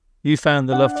You found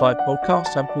the Love Flight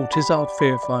podcast. I'm Paul Tizard,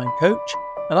 Fear of Flying coach,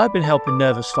 and I've been helping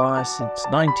nervous flyers since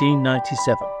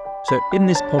 1997. So in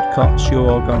this podcast, you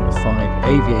are going to find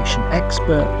aviation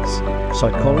experts,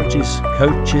 psychologists,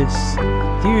 coaches,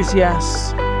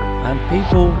 enthusiasts, and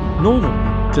people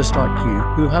normal, just like you,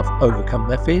 who have overcome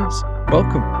their fears.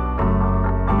 Welcome.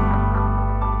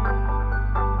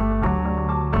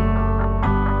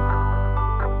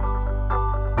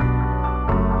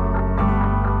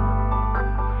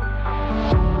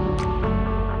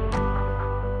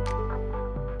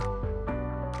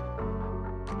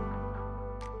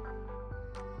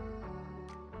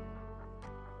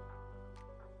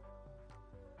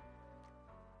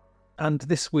 And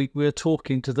this week we're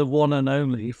talking to the one and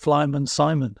only Flyman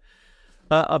Simon.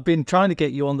 I've been trying to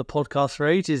get you on the podcast for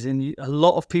ages, and a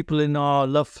lot of people in our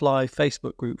Love Fly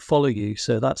Facebook group follow you,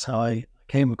 so that's how I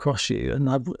came across you. And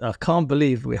I can't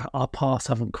believe our paths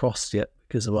haven't crossed yet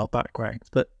because of our backgrounds.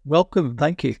 But welcome,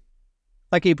 thank you.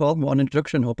 Thank you, Paul. What an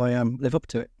introduction. Hope I live up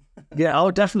to it. Yeah,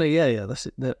 definitely. Yeah. That's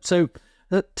it. So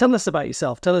tell us about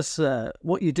yourself. Tell us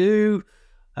what you do.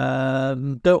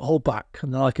 Don't hold back,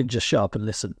 and then I can just shut up and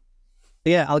listen.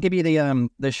 Yeah, I'll give you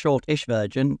the short-ish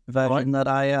version right. That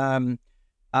I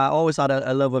always had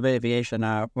a love of aviation.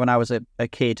 When I was a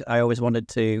kid, I always wanted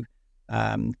to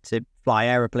fly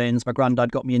aeroplanes. My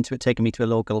granddad got me into it, taking me to a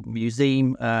local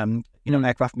museum, an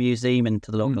aircraft museum, and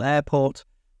to the local airport.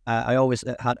 I always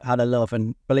had a love,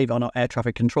 and believe it or not, air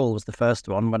traffic control was the first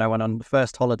one when I went on the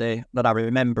first holiday that I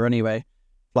remember anyway,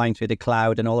 flying through the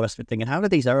cloud and all the rest of it, thinking, how do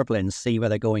these aeroplanes see where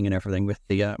they're going and everything with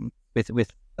the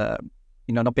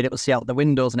not being able to see out the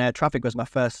windows, and air traffic was my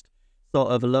first sort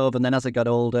of love. And then as I got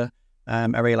older,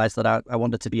 I realised that I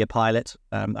wanted to be a pilot.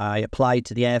 I applied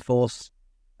to the Air Force.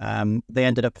 They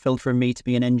ended up filtering me to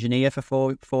be an engineer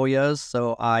for four years.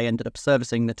 So I ended up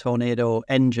servicing the Tornado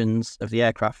engines of the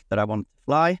aircraft that I wanted to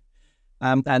fly.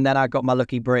 And then I got my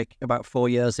lucky break about 4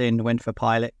 years in, went for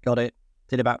pilot, got it,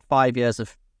 did about 5 years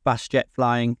of fast jet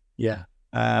flying. Yeah.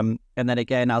 And then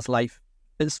again, as life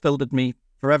has filtered me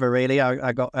forever, really,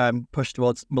 I got pushed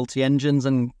towards multi-engines,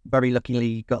 and very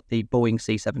luckily got the Boeing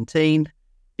C-17.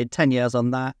 Did 10 years on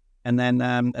that, and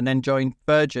then joined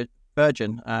Virgin,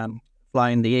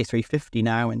 flying the A350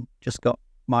 now, and just got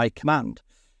my command.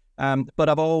 But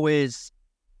I've always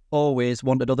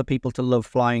wanted other people to love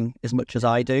flying as much as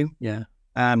I do. Yeah.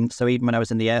 So even when I was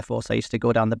in the Air Force, I used to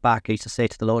go down the back. I used to say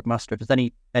to the Loadmaster, if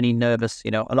there's any nervous, a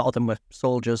lot of them were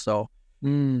soldiers or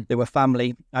they were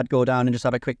family, I'd go down and just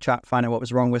have a quick chat, find out what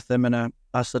was wrong with them. And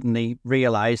I suddenly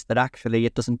realised that actually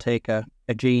it doesn't take a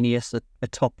genius, a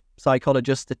top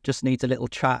psychologist that just needs a little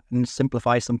chat and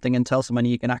simplify something and tell someone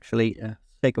you can actually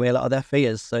take away a lot of their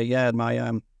fears. So yeah,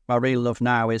 my real love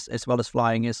now is, as well as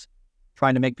flying, is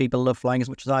trying to make people love flying as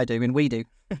much as I do, and we do.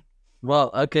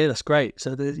 Well, okay, that's great.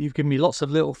 So you've given me lots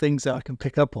of little things that I can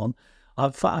pick up on.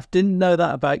 I didn't know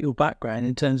that about your background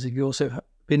in terms of you also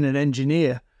been an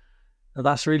engineer. Now,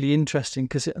 that's really interesting,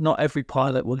 because not every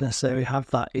pilot will necessarily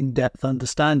have that in-depth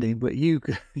understanding, but you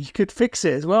could fix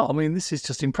it as well. I mean, this is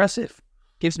just impressive.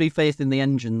 Gives me faith in the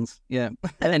engines. Yeah.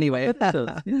 Anyway,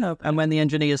 and when the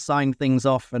engineers sign things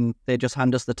off and they just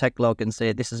hand us the tech log and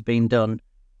say this has been done,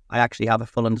 I actually have a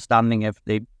full understanding of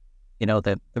the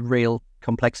real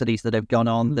complexities that have gone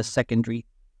on, the secondary,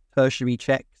 tertiary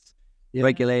checks,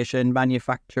 regulation,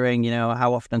 manufacturing.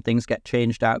 How often things get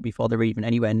changed out before they're even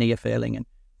anywhere near failing. And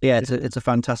yeah, it's a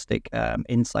fantastic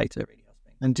insight. It really has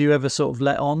been. And do you ever sort of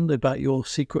let on about your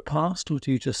secret past, or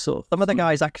do you just sort of... Some of the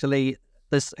guys actually,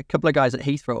 there's a couple of guys at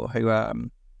Heathrow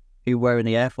who were in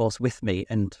the Air Force with me,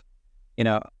 and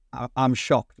I'm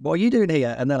shocked. What are you doing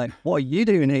here? And they're like, what are you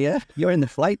doing here? You're in the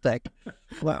flight deck. I'm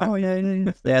like, oh yeah.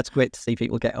 Yeah, it's great to see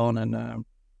people get on. And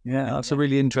that's a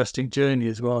really interesting journey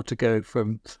as well, to go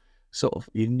from sort of,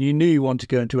 you knew you wanted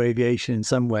to go into aviation in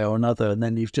some way or another, and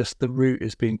then the route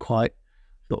has been quite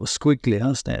sort of squiggly,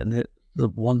 hasn't it? And the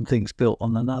one thing's built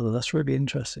on another. That's really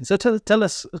interesting. So tell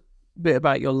us a bit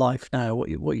about your life now. What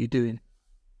you're doing.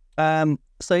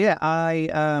 So yeah,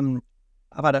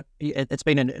 it's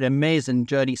been an amazing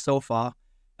journey so far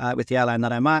with the airline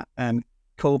that I'm at.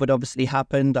 COVID obviously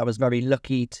happened. I was very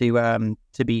lucky to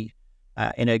be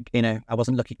I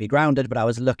wasn't lucky to be grounded, but I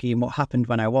was lucky in what happened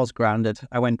when I was grounded.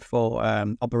 I went for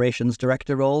operations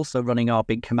director role, so running our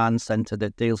big command center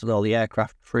that deals with all the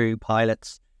aircraft crew,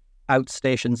 pilots,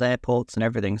 outstations, airports, and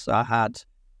everything. So I had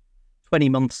 20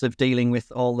 months of dealing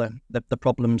with all the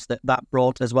problems that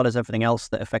brought, as well as everything else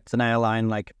that affects an airline,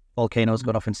 like volcanoes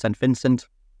going off in St. Vincent,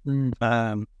 and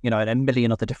a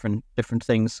million other different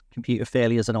things, computer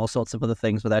failures and all sorts of other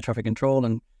things with air traffic control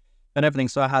and everything.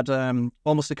 So I had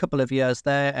almost a couple of years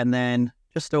there, and then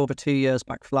just over 2 years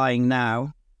back flying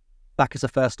now. back as a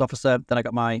first officer. Then I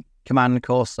got my command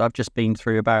course. So I've just been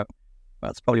through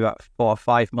it's probably about 4 or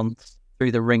 5 months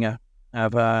through the ringer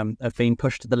of being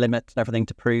pushed to the limit and everything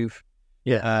to prove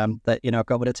that, I've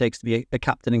got what it takes to be a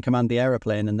captain and command the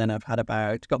aeroplane. And then I've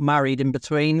got married in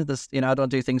between. I don't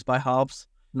do things by halves.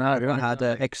 No, I had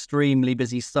an extremely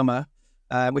busy summer,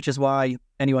 which is why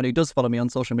anyone who does follow me on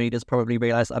social media has probably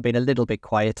realised I've been a little bit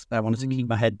quiet. I wanted to keep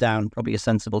my head down, probably a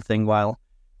sensible thing,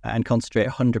 and concentrate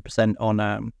 100% on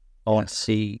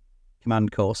the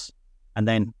command course, and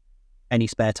then any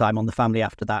spare time on the family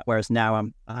after that. Whereas now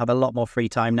I have a lot more free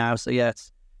time now. So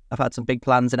I've had some big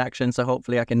plans in action. So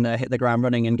hopefully I can hit the ground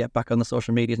running and get back on the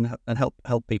social media and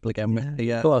help people again with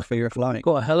the fear of flying.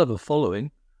 Got a hell of a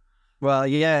following. Well,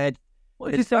 yeah.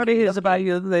 What do you think it is about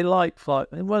you that they like flight?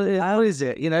 What is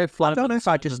it? I don't know if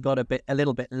I just got a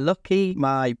little bit lucky.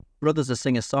 My brother's a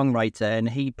singer-songwriter, and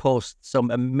he posts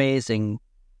some amazing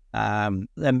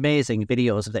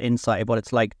videos of the inside of what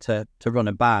it's like to run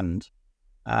a band.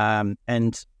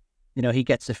 And he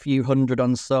gets a few hundred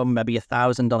on some, maybe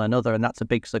 1,000 on another, and that's a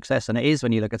big success. And it is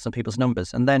when you look at some people's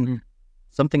numbers. And then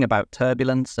something about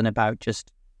turbulence and about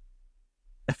just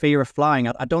a fear of flying.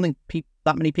 I don't think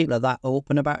that many people are that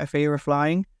open about a fear of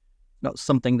flying. Not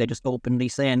something they just openly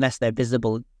say unless they're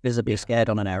visibly scared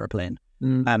on an aeroplane.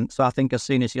 So I think as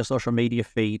soon as your social media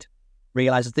feed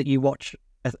realizes that you watch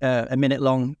a minute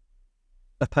long,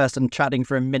 a person chatting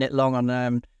for a minute long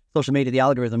on social media, the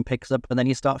algorithm picks up, and then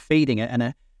you start feeding it.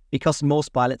 And because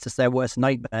most pilots, it's their worst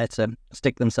nightmare to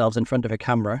stick themselves in front of a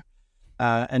camera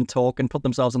and talk and put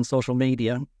themselves on social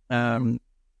media. Then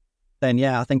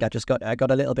I think I got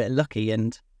a little bit lucky,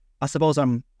 and I suppose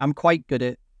I'm quite good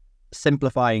at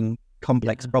simplifying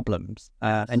complex problems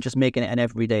and just making it an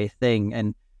everyday thing.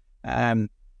 And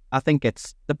I think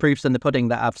it's the proof's in the pudding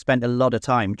that I've spent a lot of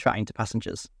time chatting to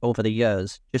passengers over the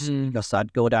years, just because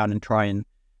I'd go down and try and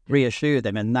reassure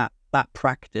them, and that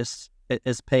practice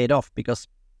has paid off, because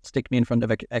stick me in front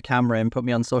of a camera and put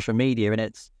me on social media, and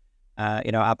it's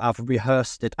I've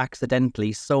rehearsed it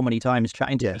accidentally so many times,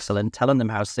 chatting to people and telling them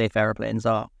how safe airplanes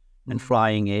are and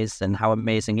flying is, and how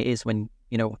amazing it is when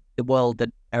the world that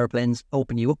airplanes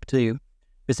open you up to,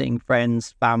 visiting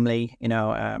friends, family,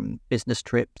 business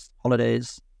trips,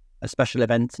 holidays, special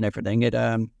events and everything.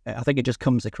 I think it just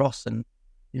comes across, and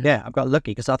I've got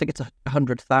lucky because I think it's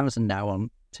 100,000 now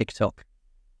on TikTok.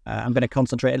 I'm going to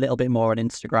concentrate a little bit more on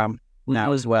Instagram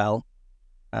now as well.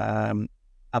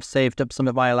 I've saved up some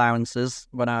of my allowances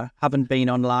when I haven't been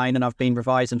online, and I've been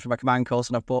revising for my command course,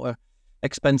 and I've bought a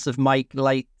expensive mic,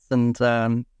 lights and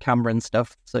camera and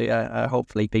stuff. So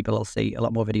hopefully people will see a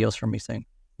lot more videos from me soon.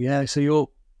 Yeah,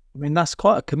 so that's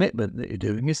quite a commitment that you're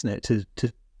doing, isn't it,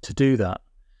 to do that?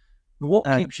 What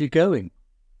keeps you going?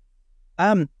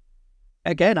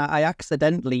 Again, I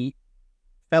accidentally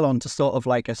fell onto sort of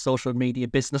like a social media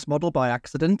business model by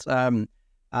accident.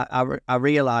 I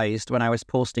realised when I was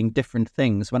posting different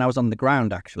things, when I was on the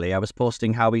ground, actually, I was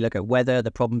posting how we look at weather,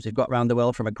 the problems we've got around the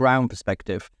world from a ground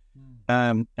perspective.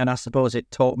 And I suppose it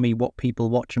taught me what people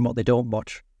watch and what they don't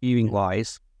watch,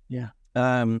 viewing-wise. Yeah.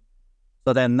 So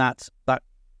then that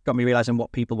got me realising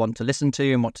what people want to listen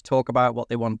to and what to talk about, what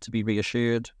they want to be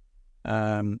reassured.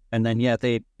 And then,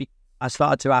 I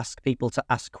started to ask people to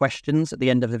ask questions at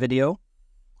the end of the video.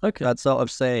 Okay. I'd sort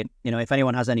of say, if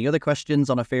anyone has any other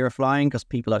questions on a fear of flying, because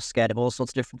people are scared of all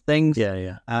sorts of different things.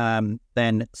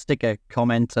 Then stick a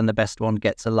comment, and the best one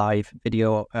gets a live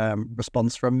video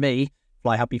response from me.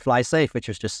 Fly happy, fly safe, which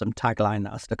was just some tagline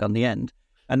that I stuck on the end.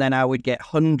 And then I would get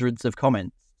hundreds of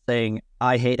comments saying,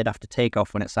 I hate it after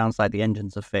takeoff when it sounds like the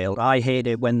engines have failed. I hate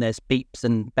it when there's beeps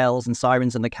and bells and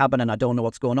sirens in the cabin and I don't know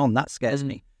what's going on. That scares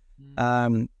me.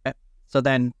 So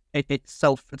then it's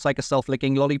like a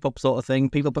self-licking lollipop sort of thing.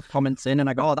 People put comments in and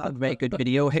I go, oh, that would make a good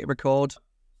video, hit record,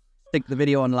 stick the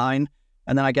video online,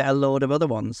 and then I get a load of other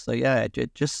ones. So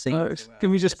it just seems...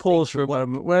 Can we just pause for a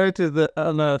moment? Where did the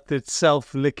unearthed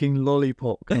self-licking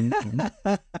lollipop come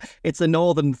from? It's a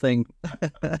northern thing.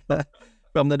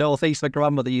 From the northeast, my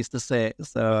grandmother used to say it.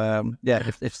 So,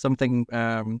 if something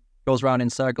goes round in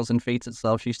circles and feeds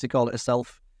itself, she used to call it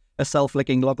a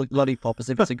self-licking lollipop, as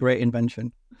if it's a great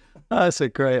invention. That's a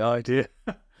great idea.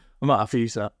 I might have to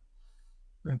use that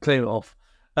and clean it off.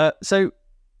 So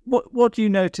what do you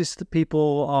notice that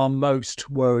people are most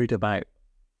worried about?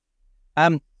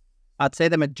 I'd say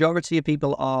the majority of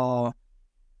people are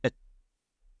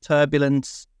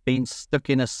turbulence, being stuck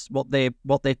in what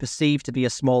they perceive to be a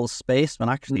small space, when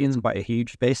actually it's quite a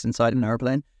huge space inside an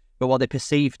airplane, but what they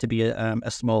perceive to be a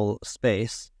small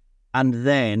space. And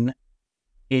then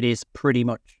it is pretty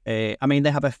much they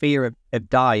have a fear of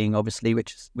dying, obviously,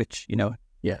 which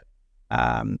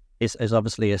is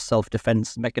obviously a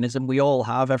self-defense mechanism. We all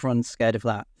have. Everyone's scared of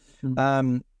that.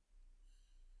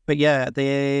 But yeah,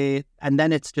 and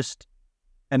then it's just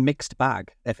a mixed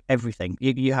bag of everything.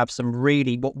 You have some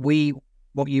really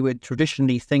what you would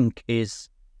traditionally think is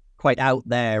quite out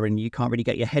there and you can't really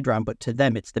get your head around, but to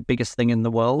them it's the biggest thing in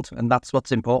the world, and that's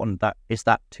what's important. That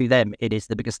to them it is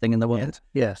the biggest thing in the world.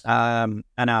 Yes. And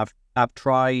I've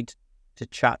tried to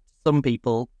chat to some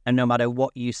people, and no matter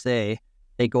what you say,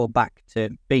 they go back to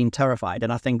being terrified.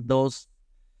 And I think those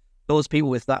people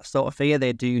with that sort of fear,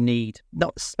 they do need,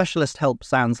 not specialist help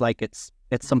sounds like it's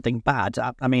something bad.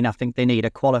 I mean, I think they need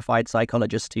a qualified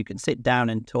psychologist who can sit down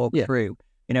and talk through.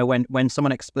 You know, when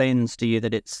someone explains to you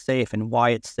that it's safe and why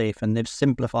it's safe, and they've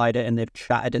simplified it and they've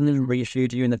chatted and they've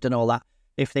reassured you and they've done all that,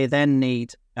 if they then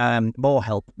need more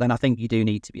help, then I think you do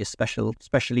need to be a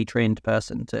specially trained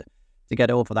person to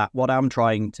get over that. What I'm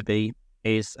trying to be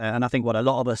is, and I think what a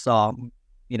lot of us are,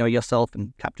 you know, yourself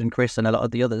and Captain Chris and a lot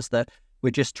of the others, that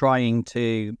we're just trying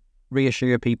to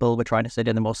reassure people. We're trying to say it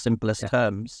in the most simplest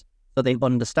terms so they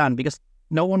understand, because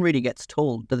no one really gets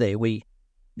told, do they?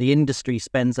 The industry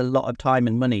spends a lot of time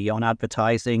and money on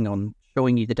advertising, on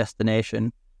showing you the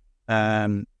destination,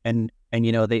 and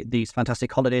you know, these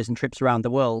fantastic holidays and trips around the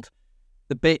world.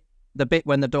 The bit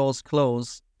when the doors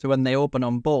close to when they open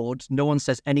on board, no one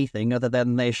says anything other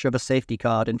than they shove a safety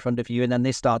card in front of you, and then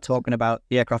they start talking about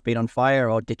the aircraft being on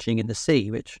fire or ditching in the sea.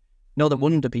 Which, no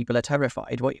wonder people are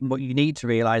terrified. What you need to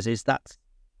realise is that's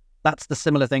the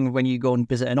similar thing when you go and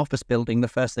visit an office building. The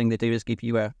first thing they do is give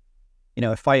you a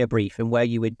fire brief, and where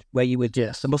you would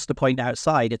the muster point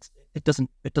outside. It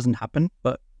doesn't happen.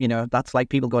 But you know, that's like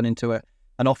people going into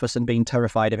an office and being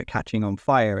terrified of it catching on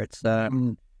fire. It's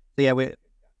so yeah,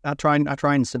 I try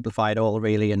and simplify it all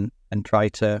really, and try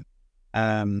to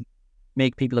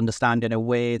make people understand in a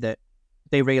way that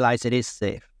they realise it is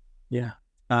safe. Yeah.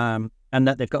 And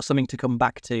that they've got something to come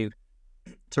back to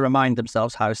remind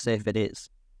themselves how safe it is.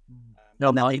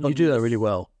 No, you do that really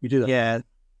well. You do that. Yeah.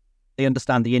 They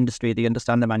understand the industry, they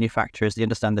understand the manufacturers, they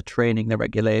understand the training, the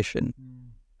regulation,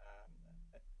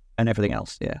 and everything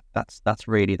else. Yeah, that's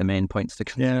really the main points to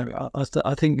consider. Yeah,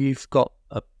 I think you've got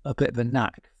a bit of a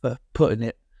knack for putting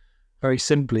it very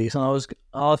simply. So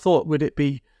I thought, would it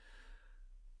be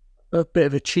a bit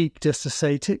of a cheek just to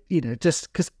say,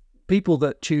 just because people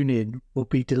that tune in will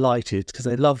be delighted because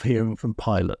they love hearing from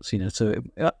pilots, so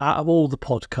out of all the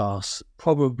podcasts,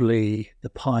 probably the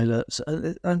pilots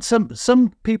and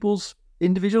some people's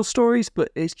individual stories, but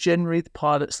it's generally the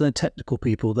pilots and the technical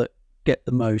people that get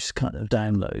the most kind of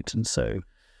downloads.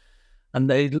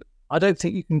 I don't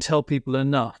think you can tell people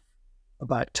enough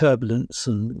about turbulence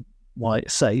and why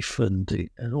it's safe and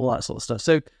all that sort of stuff.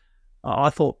 So I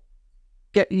thought,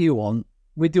 get you on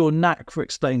with your knack for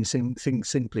explaining things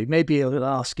simply. Maybe I'll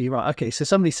ask you, right, okay, so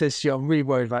somebody says to you, I'm really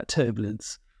worried about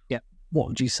turbulence. Yeah. What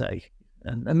would you say?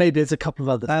 And maybe there's a couple of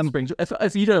other springs,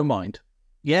 if you don't mind.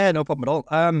 Yeah, no problem at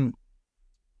all.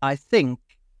 I think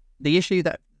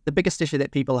the biggest issue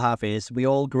that people have is we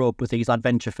all grow up with these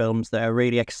adventure films that are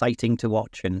really exciting to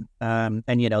watch. And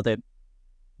the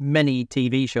many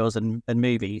TV shows and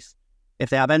movies, if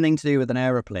they have anything to do with an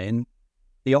aeroplane,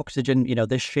 the oxygen,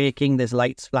 there's shaking, there's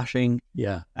lights flashing.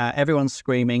 Yeah. Everyone's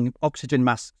screaming, oxygen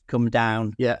masks come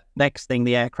down. Yeah. Next thing,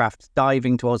 the aircraft's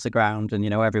diving towards the ground, and,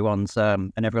 everyone's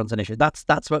an issue.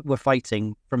 That's what we're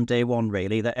fighting from day one,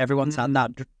 really, that everyone's had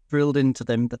that drilled into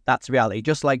them, that's reality.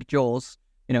 Just like Jaws,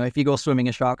 if you go swimming,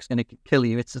 a shark's going to kill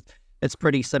you. It's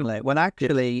pretty similar. When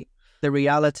actually the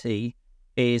reality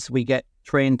is we get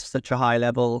trained to such a high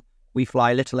level. We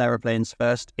fly little airplanes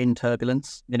first in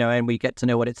turbulence, and we get to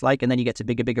know what it's like, and then you get to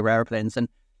bigger airplanes. And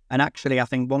actually, I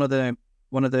think one of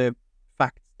the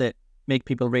facts that make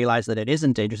people realize that it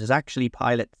isn't dangerous is actually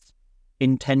pilots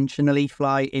intentionally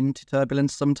fly into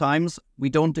turbulence. Sometimes we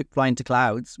don't fly into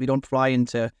clouds. We don't fly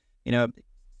into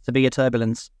severe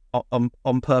turbulence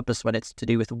on purpose when it's to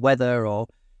do with weather or.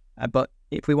 But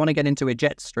if we want to get into a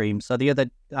jet stream, so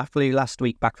I flew last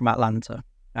week back from Atlanta.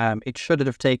 It should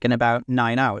have taken about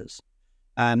 9 hours.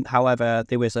 However,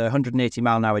 there was a 180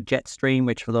 mile an hour jet stream,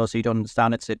 which for those who don't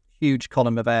understand, it's a huge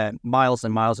column of air, miles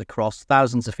and miles across,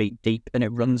 thousands of feet deep, and it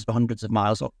runs for hundreds of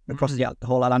miles across the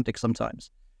whole Atlantic sometimes.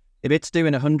 If it's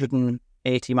doing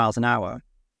 180 miles an hour,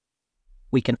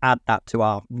 we can add that to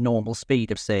our normal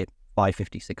speed of, say,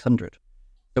 550, 600.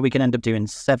 So we can end up doing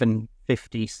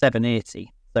 750,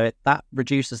 780. So that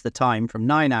reduces the time from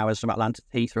 9 hours from Atlanta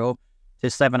to Heathrow to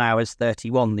 7 hours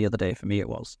 31 the other day for me it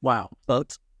was. Wow.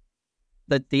 But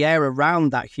the air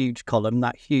around that huge column,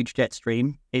 that huge jet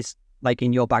stream, is like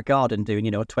in your back garden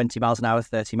doing, 20 miles an hour,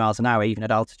 30 miles an hour, even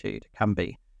at altitude, it can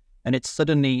be. And it's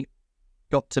suddenly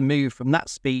got to move from that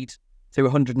speed to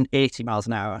 180 miles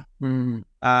an hour.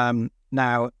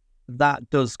 Now, that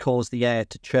does cause the air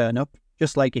to churn up,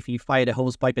 just like if you fired a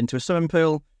hose pipe into a swimming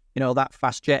pool, that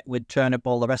fast jet would churn up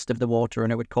all the rest of the water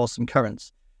and it would cause some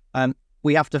currents.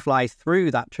 We have to fly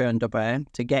through that churned up air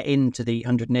to get into the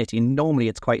 180. And normally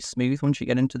it's quite smooth once you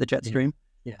get into the jet stream.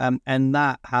 Yeah. And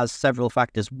that has several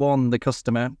factors. One, the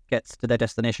customer gets to their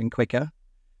destination quicker.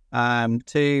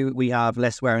 Two, we have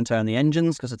less wear and tear on the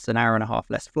engines because it's an hour and a half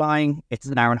less flying. It's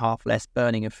an hour and a half less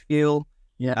burning of fuel.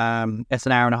 Yeah. It's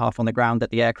an hour and a half on the ground that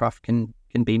the aircraft can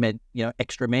be made,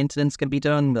 extra maintenance can be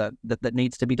done that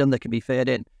needs to be done, that can be fitted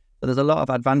in. So there's a lot of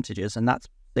advantages, and that's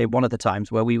one of the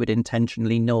times where we would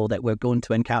intentionally know that we're going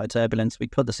to encounter turbulence. We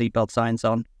put the seatbelt signs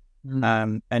on,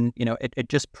 and it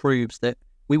just proves that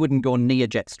we wouldn't go near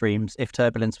jet streams if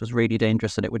turbulence was really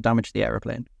dangerous and it would damage the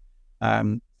aeroplane.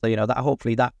 So that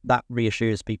hopefully that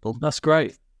reassures people. That's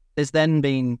great. There's then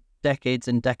been decades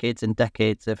and decades and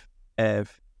decades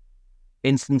of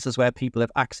instances where people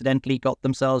have accidentally got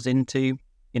themselves into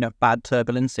bad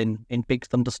turbulence in big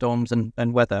thunderstorms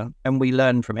and weather, and we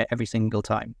learn from it every single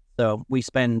time. So we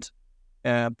spend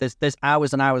there's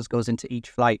hours and hours goes into each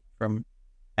flight, from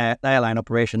airline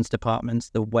operations departments,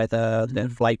 the weather, the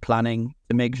flight planning,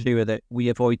 to make sure that we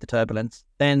avoid the turbulence.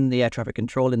 Then the air traffic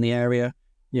control in the area,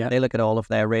 they look at all of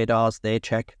their radars, they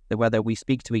check the weather, we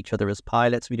speak to each other as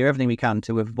pilots, we do everything we can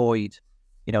to avoid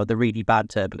the really bad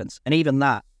turbulence. And even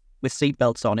that, with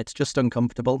seatbelts on, it's just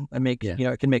uncomfortable and it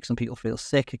can make some people feel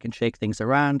sick. It can shake things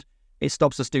around. It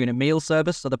stops us doing a meal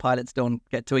service, so the pilots don't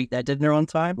get to eat their dinner on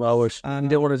time. Well, we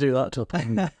don't want to do that to a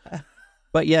plane.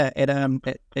 But yeah,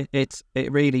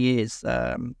 it really is.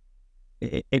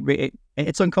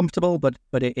 It's uncomfortable, but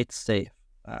it's safe.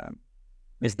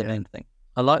 Is the main thing.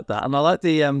 I like that, and I like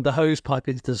the hose pipe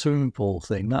into the swimming pool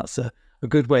thing. That's a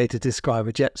good way to describe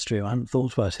a jet stream. I hadn't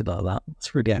thought about it like that.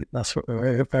 That's really that's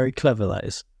very, very clever. That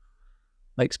is.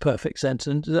 Makes perfect sense.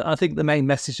 And I think the main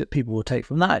message that people will take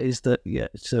from that is that,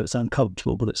 so it's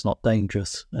uncomfortable, but it's not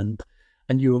dangerous. And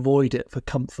you avoid it for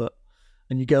comfort.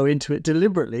 And you go into it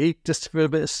deliberately just for a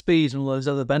bit of speed and all those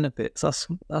other benefits.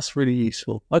 That's really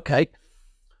useful. Okay.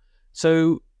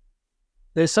 So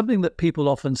there's something that people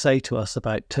often say to us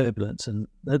about turbulence, and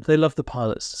they love the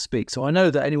pilots to speak. So I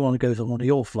know that anyone who goes on one of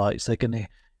your flights,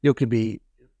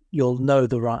 you'll know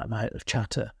the right amount of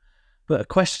chatter. But a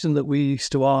question that we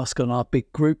used to ask on our big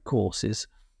group courses,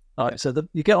 all right, so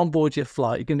you get on board your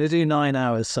flight, you're going to do 9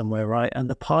 hours somewhere, right? And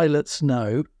the pilots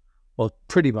know, or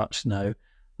pretty much know,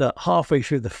 that halfway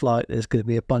through the flight, there's going to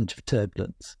be a bunch of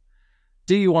turbulence.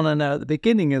 Do you want to know at the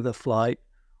beginning of the flight,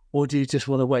 or do you just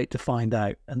want to wait to find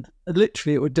out? And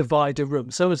literally, it would divide a room.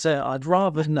 Some would say, I'd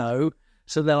rather know,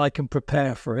 so then I can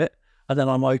prepare for it, and then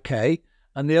I'm okay.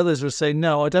 And the others would say,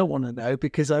 no, I don't want to know,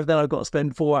 because then I've got to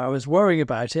spend 4 hours worrying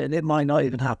about it, and it might not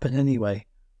even happen anyway.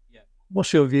 Yeah.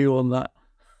 What's your view on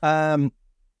that?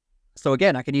 So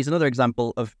again, I can use another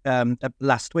example of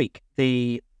last week.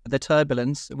 The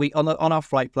turbulence, on our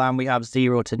flight plan, we have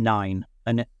 0 to 9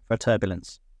 for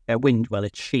turbulence. Wind, well,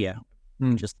 it's shear,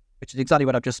 which is exactly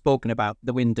what I've just spoken about.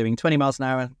 The wind doing 20 miles an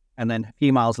hour, and then a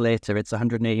few miles later, it's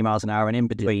 180 miles an hour, and in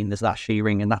between, there's that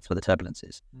shearing, and that's where the turbulence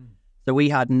is. So we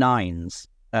had 9s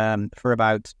for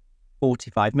about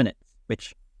 45 minutes,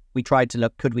 which we tried to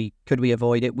look, could we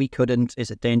avoid it? We couldn't. Is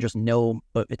it dangerous? No,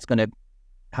 but it's going to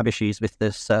have issues with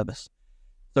the service.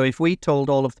 So if we told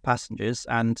all of the passengers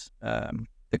and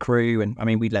the crew, and I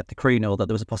mean, we'd let the crew know that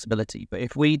there was a possibility, but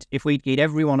if we'd geared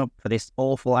everyone up for this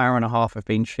awful hour and a half of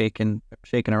being shaken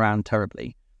around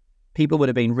terribly, people would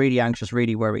have been really anxious,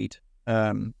 really worried.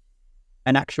 An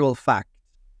actual fact,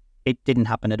 it didn't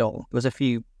happen at all. There was a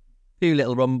few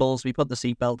little rumbles. We put the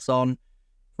seatbelts on.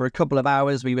 For a couple of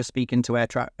hours, we were speaking to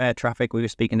air traffic. We were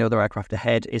speaking to other aircraft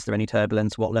ahead. Is there any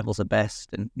turbulence? What levels are best?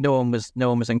 And no one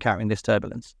was encountering this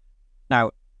turbulence.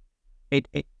 Now,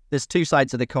 there's two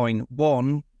sides of the coin.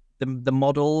 One, the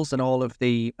models and all of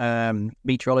the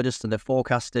meteorologists and the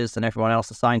forecasters and everyone else,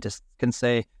 the scientists, can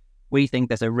say, we think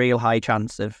there's a real high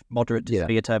chance of moderate to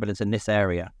severe turbulence in this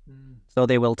area. So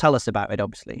they will tell us about it,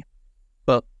 obviously.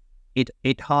 But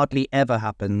it hardly ever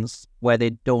happens where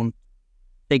they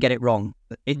get it wrong.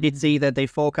 It's either they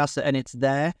forecast it and it's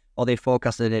there, or they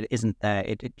forecast it and it isn't there.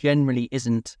 It generally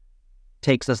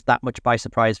takes us that much by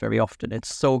surprise very often.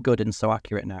 It's so good and so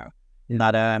accurate now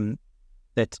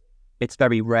that it's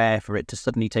very rare for it to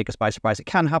suddenly take us by surprise. It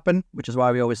can happen, which is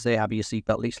why we always say have your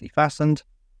seatbelt loosely fastened,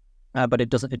 but it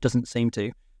doesn't seem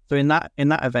to. So in that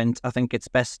event, I think it's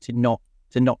best to not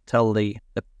tell the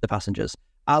passengers.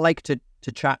 I like to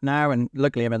chat now, and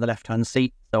luckily I'm in the left-hand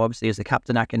seat, so obviously as the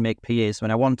captain I can make PAs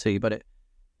when I want to, but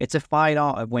it's a fine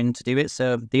art of when to do it.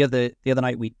 So the other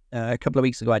night, a couple of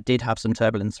weeks ago, I did have some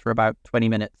turbulence for about 20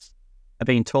 minutes. I've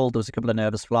been told there was a couple of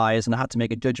nervous flyers, and I had to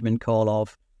make a judgment call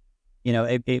of,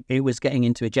 it was getting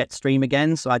into a jet stream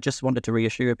again. So I just wanted to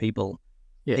reassure people,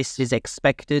 this is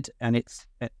expected, and it's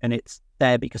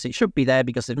there because it should be there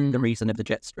because of the reason of the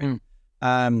jet stream.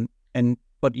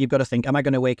 But you've got to think, am I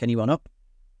going to wake anyone up?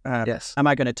 Yes. Am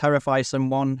I going to terrify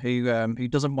someone who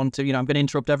doesn't want to? I'm going to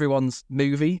interrupt everyone's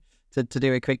movie to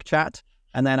do a quick chat.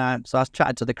 And then so I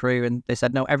chatted to the crew, and they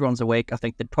said, no, everyone's awake. I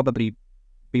think they'd probably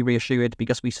be reassured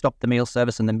because we stopped the meal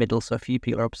service in the middle, so a few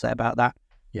people are upset about that.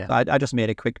 Yeah. So I just made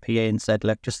a quick PA and said,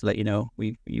 look, just to let you know,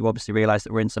 you obviously realise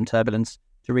that we're in some turbulence.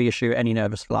 To reassure any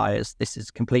nervous flyers, this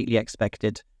is completely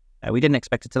expected. We didn't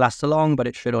expect it to last so long, but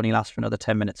it should only last for another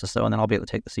 10 minutes or so, and then I'll be able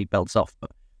to take the seatbelts off.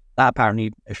 But that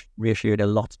apparently reassured a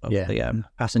lot of the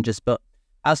passengers. But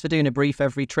as for doing a brief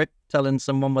every trip, telling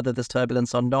someone whether there's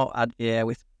turbulence or not,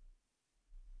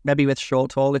 maybe with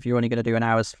short haul, if you're only going to do an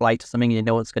hour's flight or something,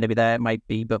 it's going to be there, it might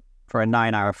be. But for a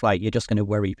 9-hour flight, you're just going to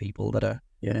worry people that are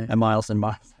miles and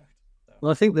miles.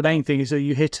 Well, I think the main thing is that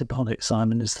you hit upon it,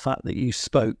 Simon, is the fact that you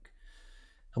spoke.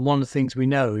 And one of the things we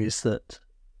know is that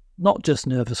not just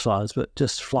nervous flyers, but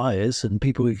just flyers and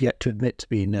people who've yet to admit to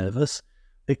being nervous,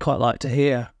 they quite like to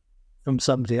hear from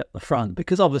somebody at the front,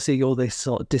 because obviously you're this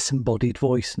sort of disembodied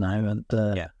voice now and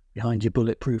behind your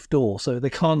bulletproof door. So they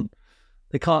can't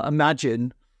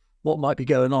imagine what might be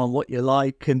going on, what you're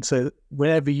like. And so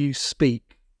whenever you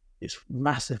speak, it's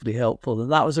massively helpful.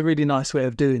 And that was a really nice way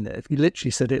of doing it. If you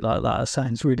literally said it like that, it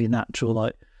sounds really natural,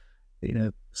 like,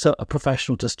 so a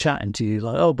professional just chatting to you,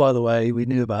 like, oh, by the way, we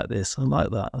knew about this. I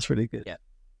like that. That's really good. Yeah.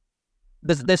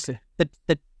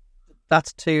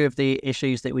 That's two of the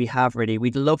issues that we have, really.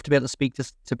 We'd love to be able to speak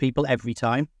to people every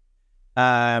time.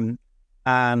 And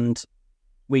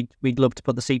we'd love to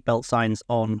put the seatbelt signs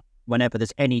on whenever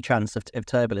there's any chance of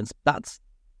turbulence. That's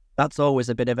always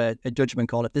a bit of a judgment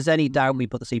call. If there's any doubt, we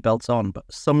put the seatbelts on. But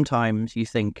sometimes you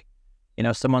think,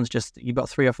 you've got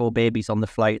 3 or 4 babies on the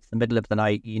flight, it's the middle of the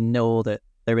night, that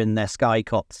they're in their sky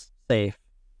cots safe.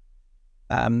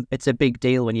 It's a big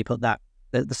deal when you put the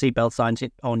seatbelt signs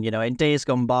on. In days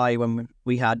gone by when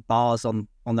we had bars on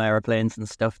the aeroplanes and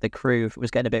stuff, the crew, if it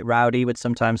was getting a bit rowdy, would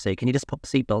sometimes say, can you just put the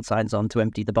seatbelt signs on to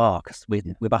empty the bar? Because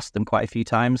we've asked them quite a few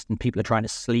times, and people are trying to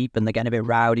sleep and they're getting a bit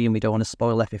rowdy, and we don't want to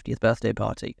spoil their 50th birthday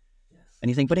party. And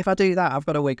you think, but if I do that, I've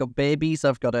got to wake up babies.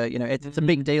 I've got to, it's a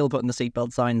big deal putting the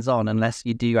seatbelt signs on unless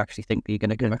you do actually think that you're going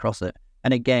to come across it.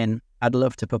 And again, I'd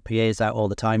love to put PAs out all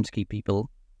the time to keep people.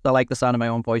 I like the sound of my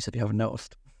own voice, if you haven't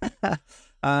noticed. But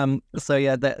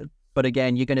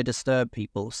again, you're going to disturb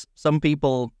people. Some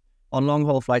people, on long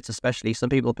haul flights especially, some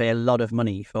people pay a lot of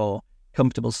money for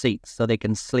comfortable seats so they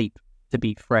can sleep to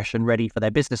be fresh and ready for their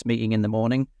business meeting in the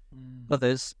morning.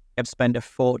 Others have spent a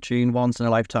fortune, once in a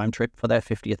lifetime trip for their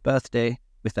 50th birthday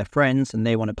with their friends, and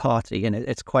they want to party, and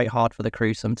it's quite hard for the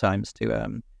crew sometimes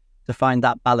to find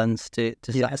that balance to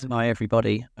satisfy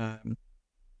everybody.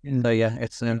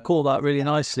 It's call that really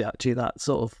nicely, actually, that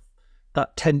sort of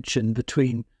that tension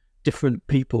between different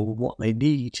people, what they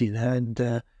need,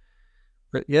 and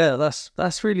but yeah,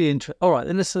 that's really interesting. All right,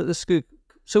 then let's go.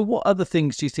 So what other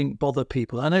things do you think bother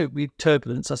people? I know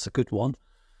turbulence, that's a good one.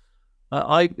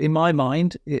 In my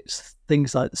mind, it's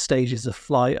things like the stages of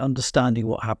flight, understanding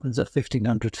what happens at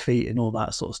 1,500 feet and all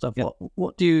that sort of stuff. Yeah.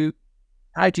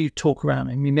 How do you talk around?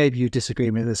 I mean, maybe you disagree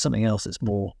with me. There's something else that's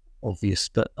more obvious,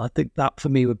 but I think that for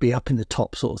me would be up in the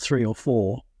top sort of 3 or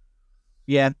 4.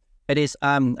 Yeah, it is.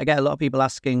 I get a lot of people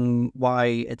asking why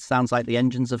it sounds like the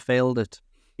engines have failed at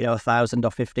 1,000 or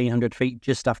 1,500 feet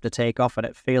just after takeoff, and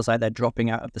it feels like they're dropping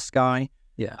out of the sky.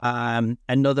 Yeah.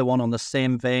 Another one on the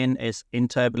same vein is in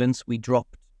turbulence, we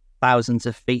dropped thousands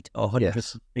of feet or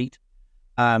hundreds of feet.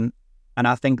 And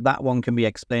I think that one can be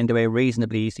explained away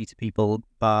reasonably easy to people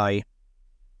by,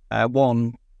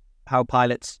 one, how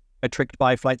pilots are tricked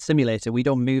by Flight Simulator. We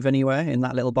don't move anywhere in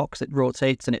that little box. It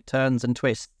rotates and it turns and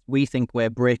twists. We think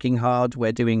we're braking hard.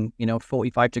 We're doing,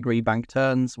 45-degree bank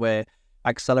turns. We're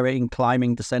accelerating,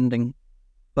 climbing, descending.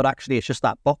 But actually, it's just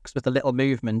that box with a little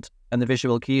movement, and the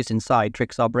visual cues inside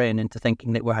tricks our brain into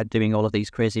thinking that we're doing all of these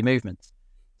crazy movements.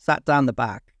 Sat down the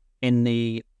back in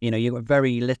the, you've got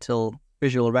very little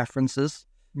visual references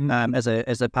as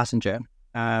a passenger.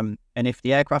 And if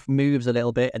the aircraft moves a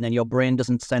little bit and then your brain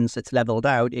doesn't sense it's leveled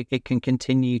out, it can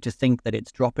continue to think that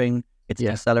it's dropping, it's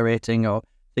decelerating, so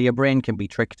your brain can be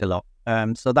tricked a lot.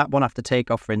 So that one after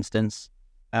takeoff, for instance,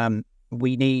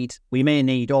 we may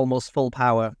need almost full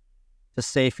power to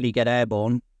safely get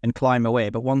airborne and climb away.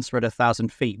 But once we're at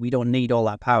 1,000 feet, we don't need all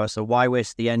that power. So why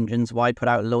waste the engines? Why put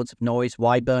out loads of noise?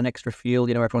 Why burn extra fuel?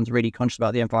 Everyone's really conscious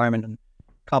about the environment and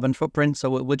carbon footprint, so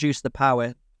we'll reduce the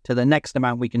power to the next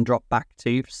amount we can drop back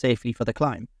to safely for the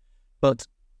climb. But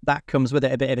that comes with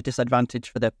it a bit of a disadvantage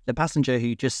for the passenger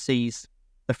who just sees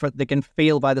they can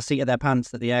feel by the seat of their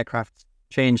pants that the aircraft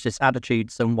changed its attitude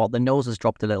somewhat. The nose has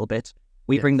dropped a little bit.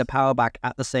 We bring the power back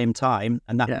at the same time,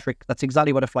 and that's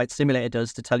exactly what a flight simulator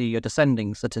does to tell you you're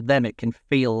descending. So to them, it can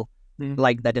feel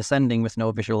like they're descending with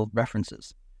no visual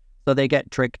references. So they get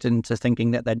tricked into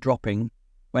thinking that they're dropping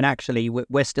when actually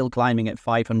we're still climbing at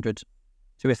 500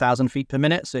 to 1,000 feet per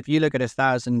minute. So if you look at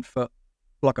 1,000-foot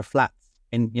block of flats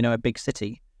in, a big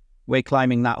city, we're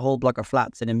climbing that whole block of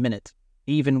flats in a minute,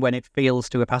 even when it feels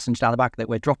to a passenger down the back that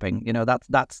we're dropping.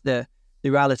 That's the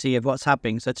reality of what's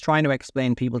happening. So it's trying to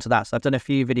explain people to that. So I've done a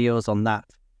few videos on that,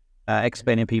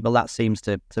 explaining people. That seems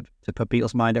to put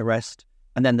people's mind at rest.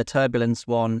 And then the turbulence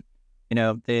one,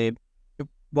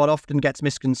 what often gets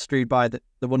misconstrued by the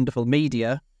wonderful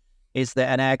media is that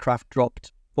an aircraft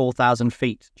dropped 4,000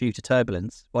 feet due to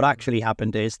turbulence. What actually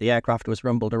happened is the aircraft was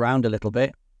rumbled around a little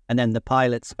bit, and then the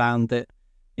pilots found that,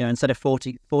 instead of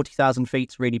 40,000 feet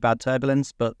is really bad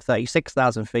turbulence, but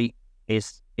 36,000 feet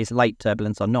is light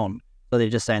turbulence or none. So they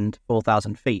just send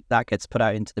 4,000 feet. That gets put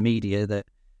out into the media that,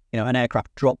 an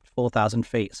aircraft dropped 4,000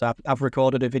 feet. So I've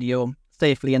recorded a video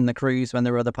safely in the cruise when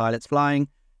there were other pilots flying,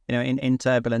 in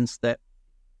turbulence, that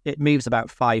it moves about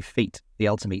 5 feet, the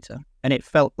altimeter. And it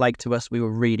felt like to us we were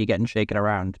really getting shaken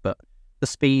around, but the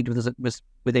speed was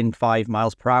within 5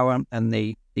 miles per hour, and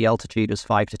the altitude was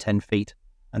 5 to 10 feet.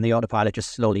 And the autopilot just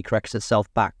slowly corrects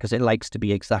itself back because it likes to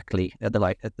be exactly at the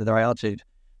right altitude.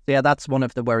 So yeah, that's one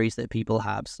of the worries that people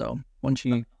have. So once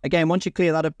you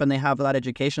clear that up and they have that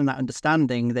education, that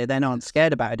understanding, they then aren't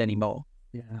scared about it anymore.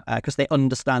 Yeah, because they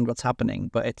understand what's happening.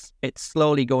 But it's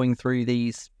slowly going through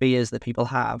these fears that people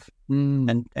have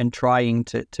and trying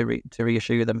to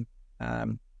reassure them.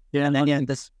 And then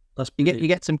you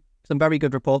get some very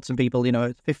good reports from people.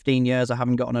 15 years I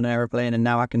haven't got on an aeroplane, and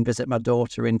now I can visit my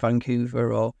daughter in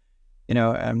Vancouver, or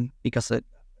because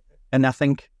and I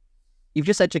think you've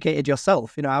just educated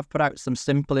yourself. I've put out some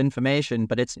simple information,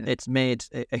 but it's made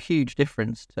a huge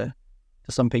difference to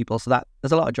some people. So that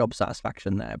there's a lot of job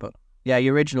satisfaction there. But yeah,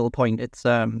 your original point, it's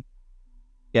that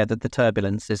the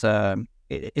turbulence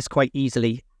is quite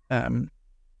easily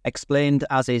explained,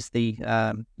 as is the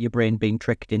your brain being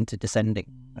tricked into descending.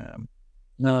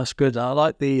 No, that's good. I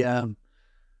like the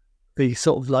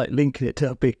sort of like linking it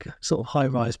to a big sort of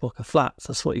high-rise block of flats.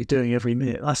 That's what you're doing every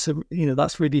minute.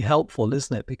 That's really helpful,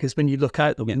 isn't it? Because when you look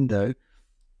out the window,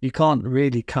 you can't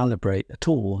really calibrate at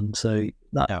all, and so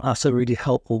that's a really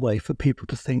helpful way for people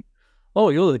to think, oh,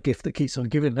 you're the gift that keeps on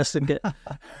giving. Let's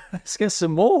get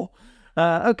some more.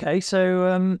 Okay,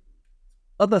 so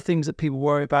other things that people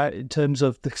worry about in terms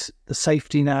of the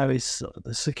safety now is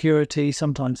the security,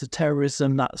 sometimes the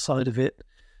terrorism, that side of it.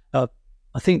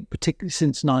 I think particularly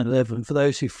since 9/11, for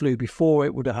those who flew before,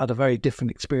 it would have had a very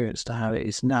different experience to how it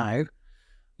is now.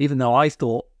 Even though I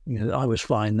thought, I was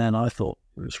flying then, I thought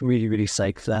it was really, really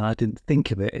safe then. I didn't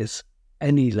think of it as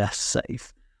any less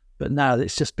safe. But now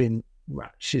it's just been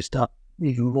ratcheted up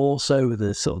even more so with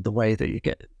the sort of the way that you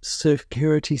get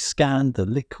security scanned, the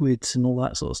liquids and all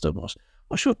that sort of stuff.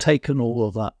 What's your take on all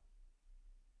of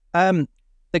that?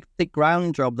 The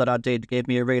ground job that I did gave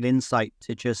me a real insight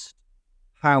to just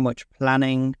how much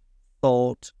planning,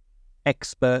 thought,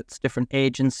 experts, different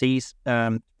agencies,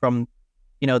 from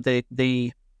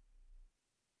the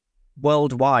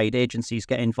worldwide agencies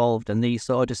get involved in these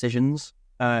sort of decisions,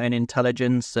 and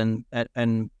intelligence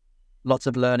and lots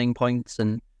of learning points,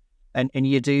 and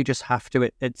you do just have to.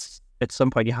 It's at some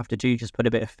point you have to just put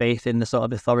a bit of faith in the sort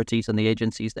of authorities and the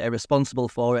agencies that are responsible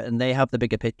for it, and they have the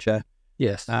bigger picture.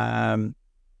 Yes.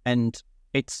 And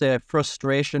it's a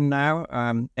frustration now,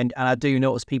 and I do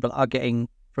notice people are getting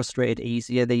frustrated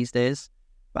easier these days.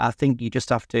 But I think you just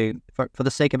have to, for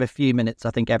the sake of a few minutes,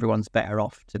 I think everyone's better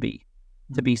off to be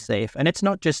safe. And it's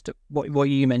not just what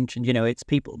you mentioned. It's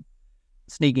people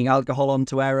sneaking alcohol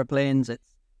onto aeroplanes.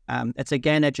 It's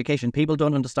again education. People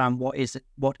don't understand what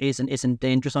is and isn't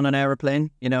dangerous on an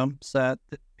aeroplane. So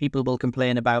people will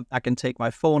complain about, I can take my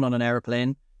phone on an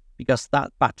aeroplane because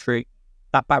that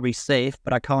battery's safe,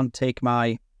 but I can't take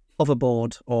my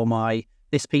hoverboard or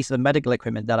this piece of medical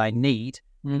equipment that I need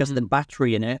because the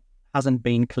battery in it hasn't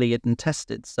been cleared and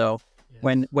tested. So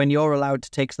yes, when you're allowed to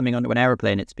take something onto an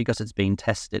aeroplane, it's because it's been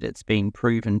tested, it's been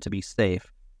proven to be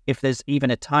safe. If there's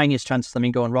even a tiniest chance of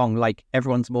something going wrong, like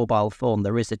everyone's mobile phone,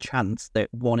 there is a chance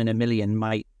that 1 in a million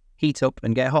might heat up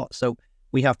and get hot. So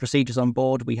we have procedures on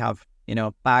board. We have,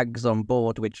 bags on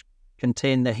board which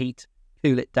contain the heat,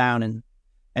 cool it down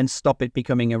and stop it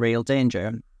becoming a real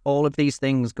danger. All of these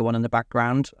things go on in the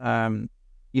background.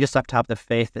 you just have to have the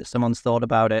faith that someone's thought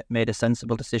about it, made a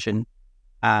sensible decision,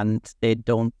 and they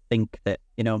don't think that,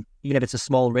 even if it's a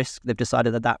small risk, they've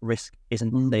decided that risk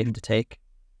isn't safe to take.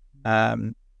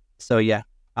 So yeah,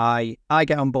 I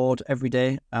get on board every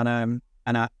day, and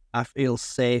I feel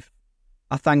safe.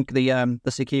 I thank the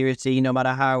security, no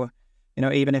matter how,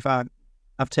 even if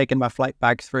I've taken my flight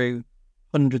bag through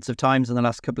hundreds of times in the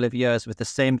last couple of years with the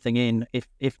same thing in.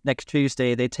 If next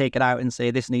Tuesday they take it out and say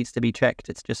this needs to be checked,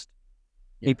 it's just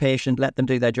be patient, let them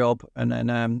do their job, and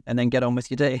then get on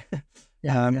with your day.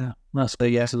 That's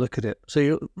the to look at it.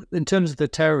 So in terms of the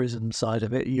terrorism side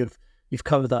of it, you've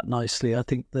covered that nicely. I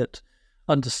think that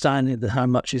understanding that how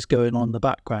much is going on in the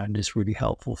background is really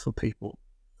helpful for people.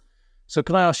 So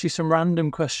can I ask you some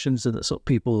random questions that sort of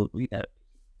people,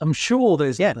 I'm sure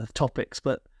there's other topics,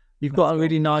 but you've got a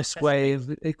really nice way of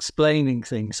explaining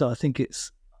things. So I think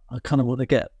I kind of want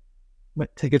to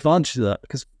take advantage of that,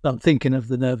 because I'm thinking of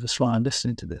the nervous flyer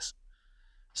listening to this.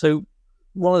 So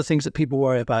one of the things that people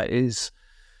worry about is,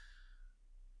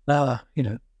 we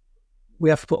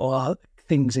have to put all our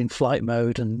things in flight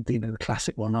mode, and the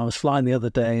classic one. I was flying the other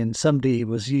day, and somebody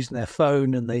was using their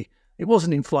phone, and it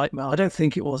wasn't in flight mode. I don't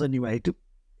think it was anyway.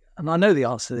 And I know the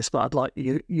answer to this, but I'd like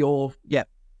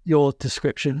your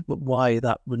description, why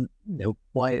that wouldn't,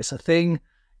 why it's a thing.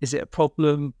 Is it a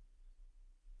problem?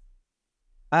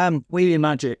 Wheel of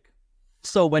magic.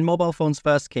 So when mobile phones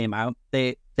first came out,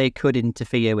 they could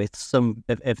interfere with some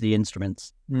of the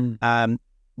instruments.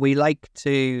 We like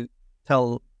to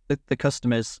tell the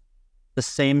customers the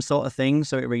same sort of thing,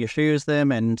 so it reassures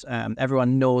them, and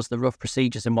everyone knows the rough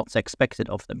procedures and what's expected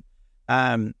of them.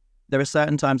 There are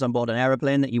certain times on board an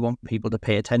aeroplane that you want people to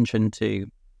pay attention to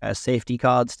safety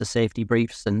cards, to safety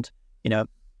briefs, and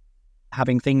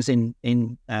having things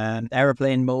in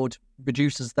aeroplane mode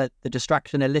reduces the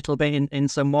distraction a little bit in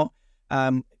somewhat.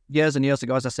 Years and years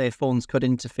ago, as I say, phones could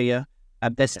interfere.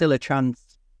 There's still a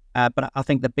chance, but I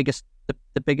think the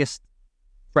biggest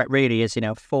threat really is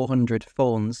 400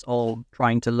 phones all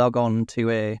trying to log on to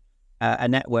a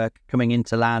network coming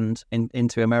into land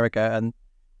into America, and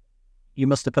you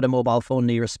must have put a mobile phone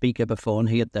near a speaker before and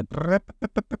heard the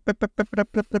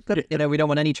we don't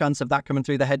want any chance of that coming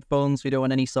through the headphones. We don't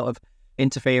want any sort of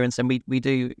interference, and we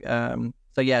do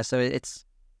so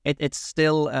it's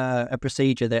still a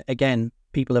procedure that, again,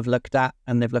 people have looked at,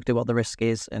 and they've looked at what the risk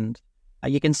is, and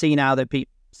you can see now that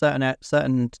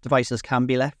certain devices can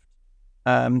be left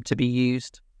to be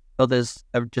used. Others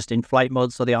are just in flight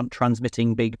mode, so they aren't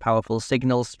transmitting big, powerful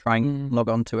signals to try and log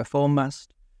on to a phone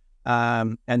mast.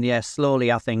 And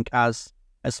slowly, I think, as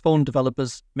phone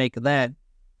developers make their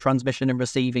transmission and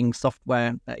receiving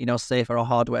software, safer, or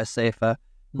hardware safer,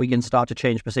 we can start to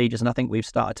change procedures. And I think we've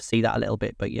started to see that a little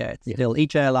bit. But still,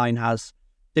 each airline has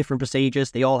different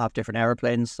procedures. They all have different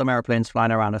airplanes. Some airplanes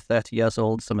flying around are 30 years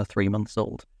old, some are 3 months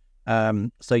old.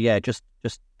 Just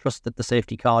trust that the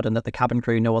safety card and that the cabin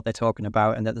crew know what they're talking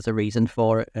about, and that there's a reason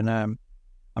for it. And I'm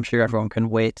sure everyone can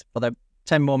wait for their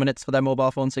 10 more minutes for their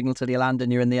mobile phone signal till you land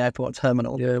and you're in the airport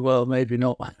terminal. Yeah, well, maybe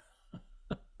not.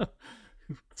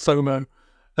 FOMO.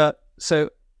 So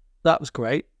that was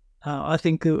great. I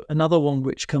think another one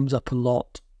which comes up a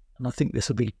lot, and I think this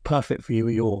will be perfect for you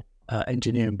with your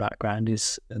engineering background,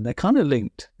 and they're kind of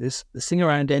linked, is the thing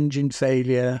around engine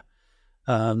failure,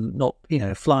 not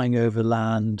flying over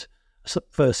land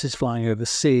versus flying over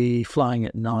sea, flying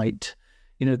at night.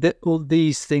 All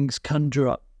these things conjure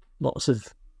up lots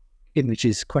of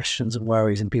images, questions, and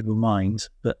worries in people's minds.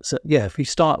 But if we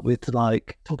start with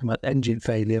talking about engine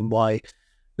failure and why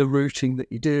the routing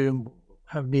that you do, and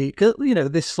how neat,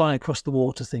 this flying across the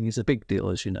water thing is a big deal,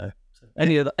 as you know. So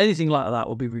anything like that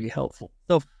will be really helpful.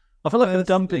 So I feel like I'm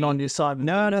dumping on you, Simon.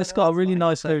 No, it's got a really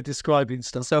nice way of describing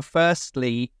stuff. So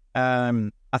firstly,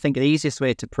 I think the easiest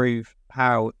way to prove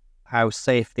how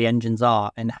safe the engines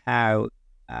are, and how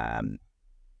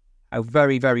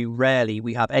very, very rarely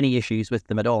we have any issues with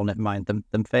them at all, never mind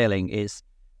them failing, is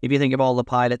if you think of all the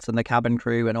pilots and the cabin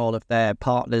crew and all of their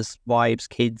partners, wives,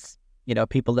 kids,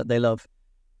 people that they love.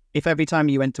 If every time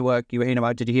you went to work, you were hearing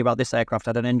about, did you hear about this aircraft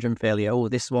had an engine failure? Oh,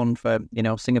 this one for,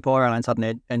 Singapore Airlines had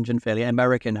an engine failure.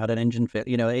 American had an engine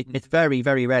failure. It very,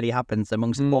 very rarely happens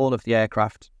amongst all of the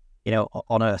aircraft,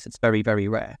 on Earth. It's very, very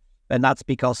rare. And that's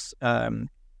because,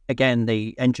 again,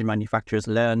 the engine manufacturers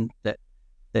learn that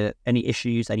any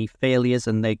issues, any failures,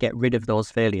 and they get rid of those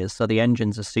failures. So the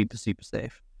engines are super, super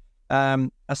safe. I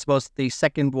suppose the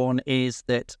second one is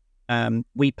that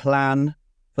we plan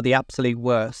for the absolute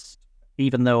worst,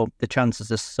 even though the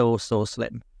chances are so, so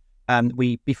slim.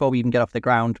 Before we even get off the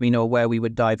ground, we know where we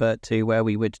would divert to, where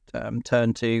we would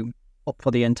turn to, up for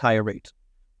the entire route.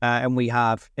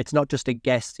 and it's not just a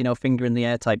guess, finger in the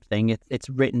air type thing. It's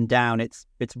written down, it's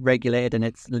regulated, and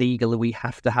it's legal. We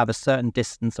have to have a certain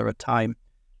distance or a time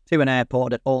to an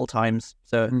airport at all times.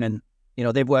 So, and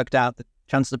they've worked out the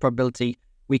chances of probability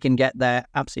we can get there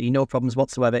absolutely no problems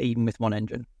whatsoever, even with one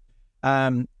engine.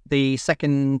 The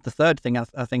third thing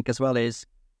I think as well is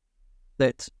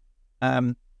that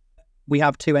we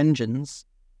have two engines,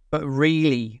 but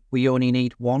really we only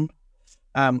need one.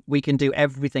 We can do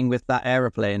everything with that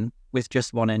aeroplane with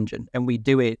just one engine, and we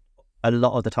do it a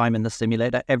lot of the time in the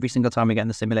simulator. Every single time we get in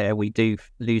the simulator, we do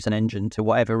lose an engine to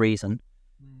whatever reason,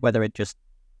 whether it just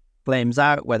flames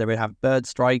out, whether we have bird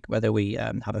strike, whether we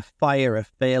have a fire, a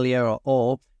failure,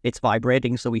 or it's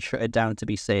vibrating, so we shut it down to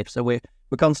be safe. So we're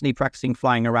constantly practicing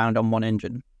flying around on one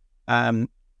engine.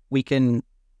 We can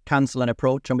cancel an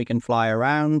approach and we can fly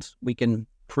around. We can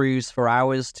cruise for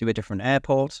hours to a different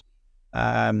airport.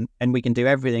 And we can do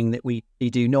everything that we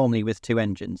do normally with two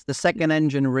engines. The second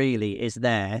engine really is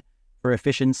there for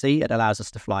efficiency. It allows us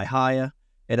to fly higher.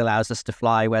 It allows us to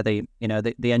fly where the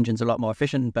engine's a lot more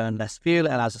efficient and burn less fuel.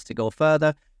 It allows us to go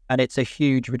further. And it's a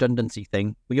huge redundancy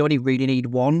thing. We only really need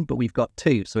one, but we've got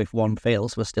two. So if one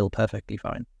fails, we're still perfectly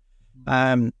fine.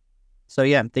 So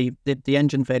yeah, the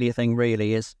engine failure thing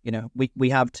really is, we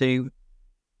have two.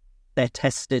 They're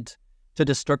tested to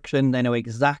destruction. They know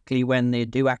exactly when they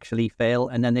do actually fail,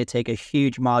 and then they take a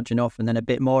huge margin off and then a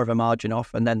bit more of a margin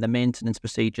off, and then the maintenance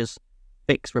procedures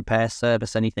fix, repair,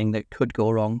 service anything that could go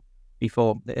wrong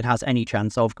before it has any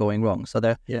chance of going wrong. So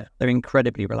they're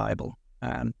incredibly reliable.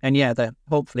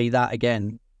 Hopefully that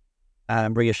again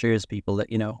reassures people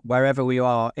that, wherever we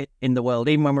are in the world,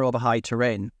 even when we're over high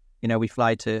terrain, we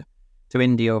fly to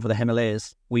India over the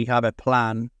Himalayas, we have a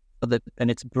plan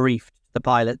and it's briefed to the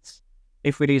pilots.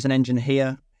 If we lose an engine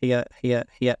here,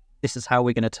 this is how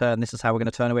we're going to turn. This is how we're going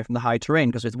to turn away from the high terrain,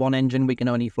 because with one engine, we can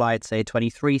only fly at, say,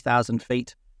 23,000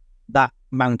 feet. That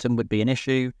mountain would be an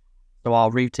issue. So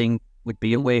our routing would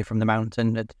be away from the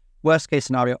mountain. At worst case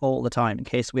scenario all the time, in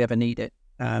case we ever need it.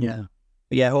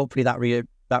 Hopefully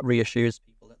that reassures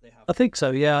people that they have. I think so.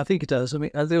 Yeah, I think it does. I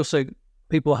mean,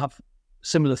 people have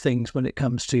similar things when it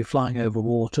comes to flying over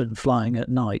water and flying at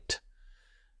night.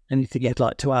 Anything you'd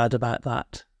like to add about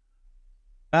that?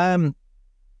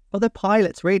 Other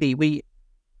pilots, really,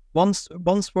 once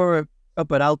we're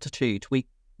up at altitude,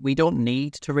 we don't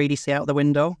need to really see out the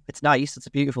window. It's nice, it's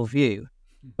a beautiful view,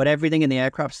 but everything in the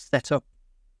aircraft's set up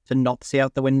to not see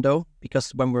out the window,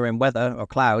 because when we're in weather or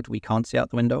cloud, we can't see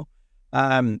out the window.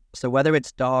 So whether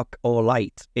it's dark or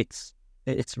light, it's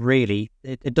really,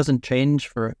 it doesn't change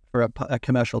for a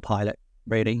commercial pilot,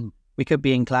 really. We could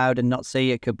be in cloud and not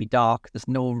see, it could be dark. There's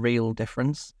no real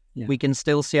difference. Yeah. We can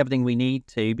still see everything we need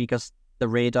to, because the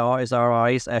radar is our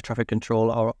eyes, air traffic control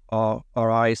are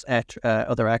our eyes,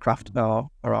 other aircraft are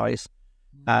our eyes,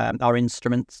 our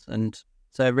instruments. And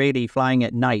so really flying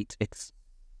at night, it's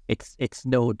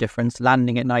no difference.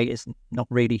 Landing at night is not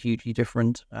really hugely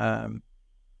different.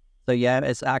 So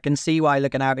yeah, I can see why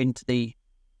looking out into the,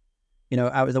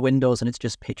 out of the windows and it's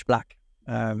just pitch black.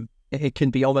 It can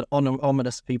be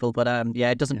ominous to people, but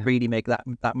it doesn't really make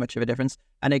that much of a difference.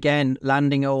 And again,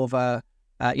 landing over,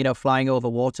 flying over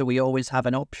water, we always have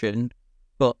an option.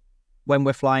 But when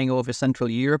we're flying over Central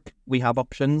Europe, we have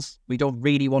options. We don't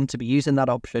really want to be using that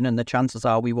option, and the chances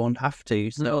are we won't have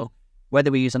to. So whether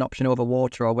we use an option over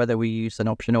water or whether we use an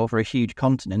option over a huge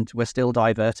continent, we're still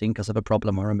diverting because of a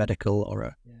problem or a medical or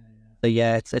a. So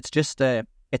it's just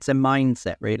it's a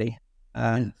mindset really.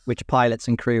 Which pilots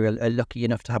and crew are lucky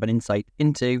enough to have an insight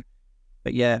into.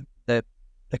 But I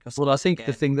think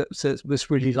the thing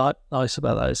that's really nice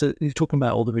about that is that you're talking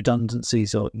about all the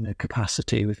redundancies or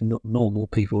capacity with normal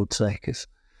people would say.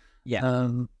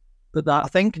 But that I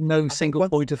think no single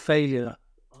point of failure.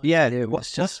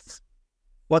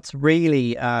 What's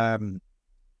really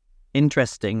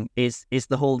interesting is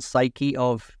the whole psyche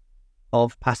of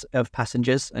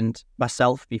passengers and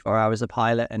myself before I was a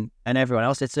pilot and everyone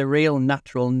else. It's a real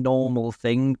natural, normal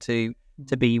thing to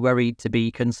be worried, to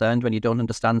be concerned when you don't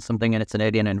understand something and it's an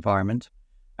alien environment.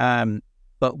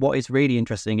 But what is really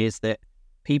interesting is that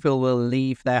people will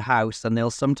leave their house and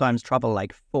they'll sometimes travel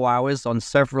like 4 hours on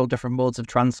several different modes of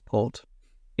transport.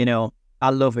 I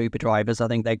love Uber drivers. I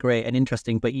think they're great and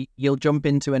interesting, but you'll jump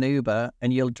into an Uber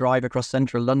and you'll drive across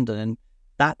central London, and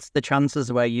that's the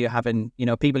chances where you're having,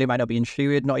 people who might not be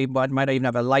insured, might not even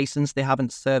have a license. They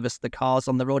haven't serviced the cars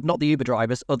on the road, not the Uber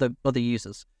drivers, other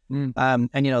users. And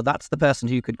that's the person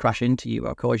who could crash into you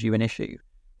or cause you an issue.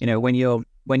 When you're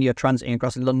transiting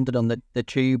across London on the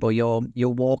tube, or you're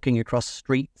walking across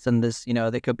streets, and there's,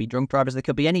 there could be drunk drivers, there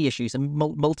could be any issues, and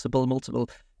multiple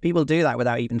people do that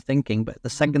without even thinking. But the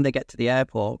second they get to the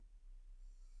airport,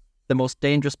 the most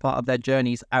dangerous part of their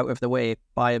journeys out of the way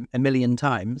by a million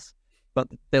times, but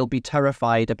they'll be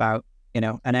terrified about,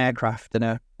 an aircraft and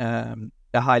a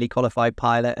highly qualified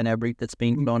pilot and a route that's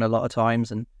been flown a lot of times.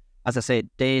 And as I say,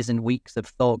 days and weeks of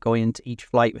thought going into each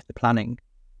flight with the planning.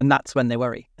 And that's when they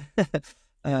worry.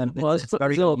 Well, it's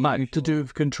very much to do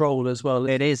with control as well.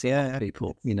 It is, yeah.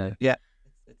 People, Yeah.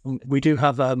 We do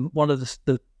have one of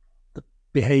the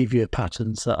behaviour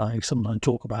patterns that I sometimes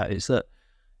talk about is that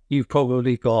you've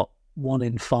probably got 1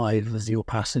 in 5 of your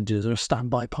passengers are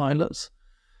standby pilots.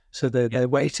 So they're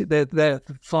waiting, they're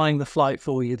flying the flight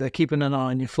for you. They're keeping an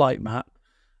eye on your flight map,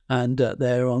 and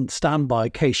they're on standby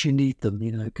in case you need them.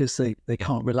 Because they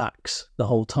can't relax the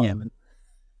whole time.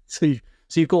 Yeah.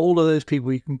 So you've got all of those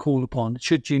people you can call upon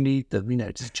should you need them.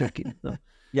 Just checking them.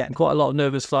 Yeah. And quite a lot of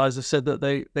nervous flyers have said that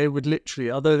they would literally,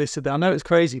 although they said that, I know it's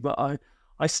crazy, but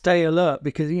I stay alert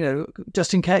because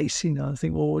just in case. I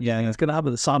think, well, what do you think is going to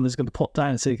happen? The Simon's going to pop down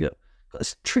and say, "Got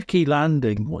this tricky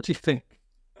landing. What do you think?"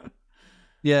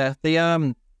 Yeah,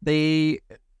 the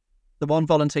one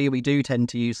volunteer we do tend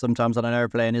to use sometimes on an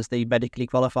airplane is the medically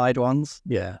qualified ones.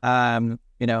 Yeah.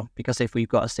 Because if we've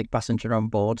got a sick passenger on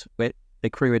board, the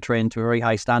crew are trained to a very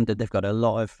high standard. They've got a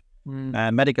lot of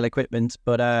medical equipment,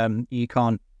 but you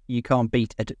can't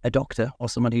beat a doctor or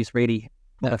someone who's really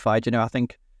qualified. I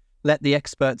think let the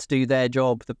experts do their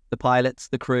job, the pilots,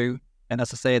 the crew, and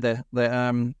as I say,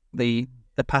 the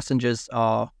passengers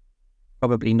are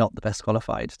probably not the best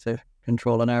qualified to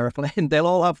control an aeroplane. They'll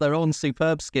all have their own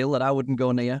superb skill that I wouldn't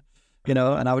go near,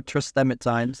 and I would trust them at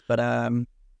times. But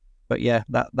yeah,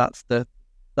 that's the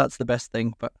best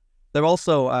thing. But they're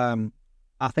also,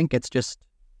 I think it's just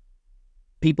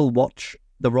people watch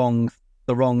the wrong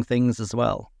things as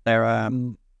well. They're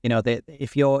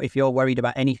if you're worried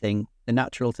about anything, the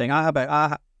natural thing.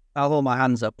 I'll hold my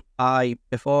hands up.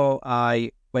 Before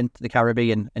I went to the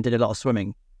Caribbean and did a lot of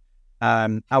swimming,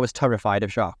 I was terrified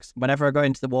of sharks. Whenever I go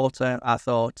into the water, I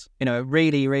thought,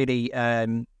 really, really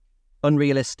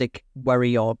unrealistic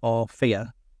worry or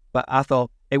fear. But I thought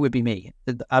it would be me.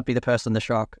 I'd be the person the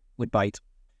shark would bite.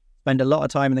 Spend a lot of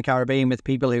time in the Caribbean with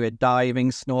people who are diving,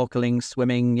 snorkeling,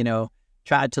 swimming,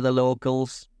 chatted to the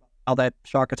locals. Are there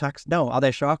shark attacks? No. Are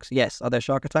there sharks? Yes. Are there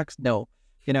shark attacks? No.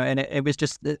 And it was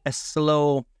just a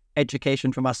slow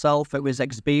education for myself. It was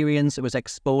experience. It was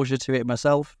exposure to it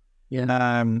myself. Yeah.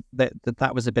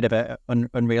 That was a bit of an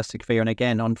unrealistic fear. And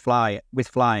again, with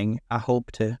flying, I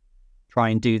hope to try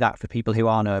and do that for people who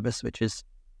are nervous, which is,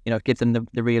 give them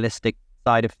the realistic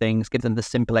side of things, give them the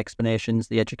simple explanations,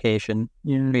 the education,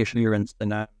 reassurance,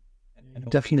 and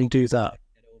definitely do that.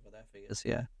 Get over their fears.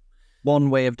 Yeah.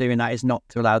 One way of doing that is not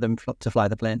to allow them to fly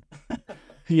the plane.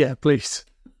 Yeah, please.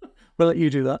 We'll let you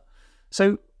do that.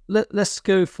 So let's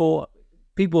go for.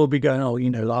 People will be going,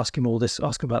 ask him all this,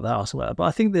 ask him about that, ask him about that. But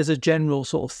I think there's a general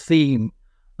sort of theme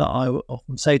that I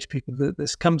often say to people that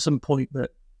there's come some point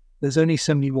that there's only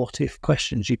so many what-if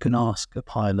questions you can ask a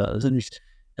pilot. There's only,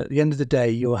 at the end of the day,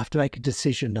 you'll have to make a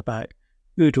decision about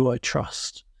who do I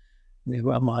trust?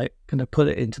 Am I going to put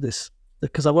it into this?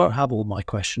 Because I won't have all my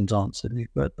questions answered,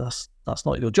 but that's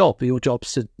not your job. Your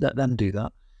job's to let them do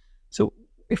that. So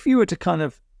if you were to kind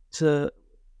of to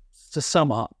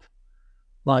sum up,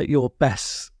 like your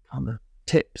best kind of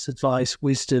tips, advice,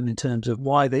 wisdom in terms of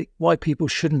why people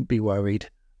shouldn't be worried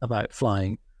about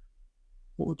flying,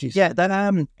 what would you say? Yeah,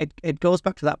 then it goes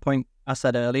back to that point I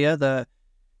said earlier. The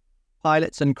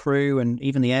pilots and crew and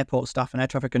even the airport staff and air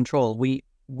traffic control,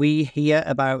 we hear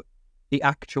about the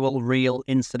actual real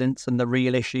incidents and the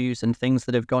real issues and things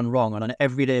that have gone wrong on an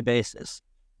everyday basis.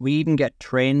 We even get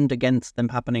trained against them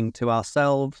happening to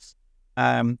ourselves.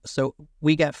 So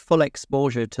we get full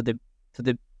exposure to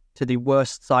the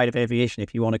worst side of aviation,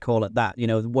 if you want to call it that.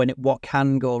 What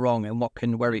can go wrong and what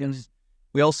can worry us.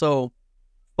 We also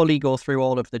fully go through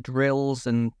all of the drills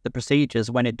and the procedures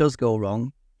when it does go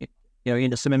wrong. In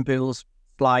the swimming pools,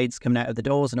 slides coming out of the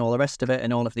doors and all the rest of it,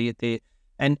 and all of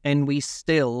and we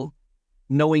still,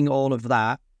 knowing all of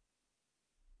that,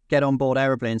 get on board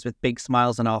aeroplanes with big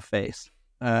smiles on our face.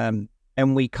 And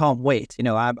we can't wait.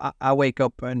 I wake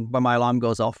up and when my alarm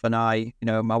goes off and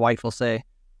my wife will say,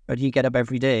 "But you get up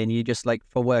every day and you just like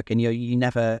for work and you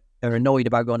never are annoyed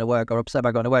about going to work or upset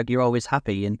about going to work. You're always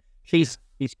happy." And she's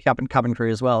cabin crew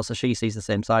as well, so she sees the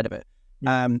same side of it.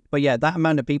 But yeah, that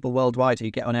amount of people worldwide who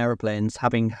get on aeroplanes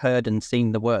having heard and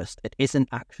seen the worst, it isn't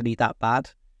actually that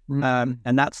bad.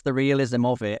 And that's the realism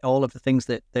of it. All of the things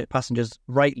that passengers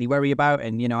rightly worry about,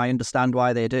 and I understand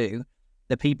why they do.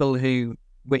 The people who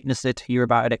witness it, hear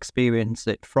about it, experience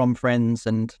it from friends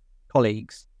and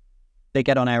colleagues, they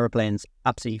get on aeroplanes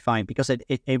absolutely fine, because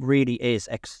it really is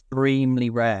extremely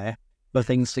rare for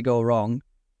things to go wrong.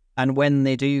 And when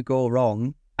they do go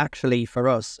wrong, actually for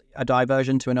us, a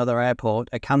diversion to another airport,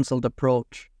 a cancelled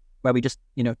approach where we just,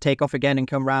 take off again and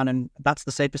come round, and that's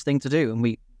the safest thing to do. And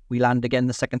we land again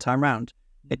the second time round.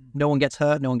 No one gets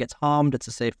hurt, no one gets harmed. It's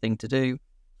a safe thing to do.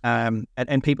 And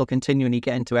people continually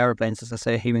get into aeroplanes, as I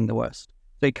say, hearing the worst.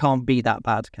 So it can't be that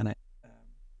bad, can it?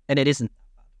 And it isn't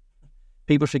that bad.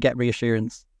 People should get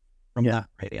reassurance from that,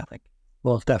 really, I think.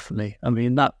 Well, definitely. I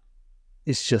mean, that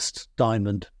is just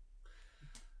diamond.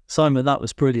 Simon, that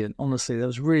was brilliant. Honestly, that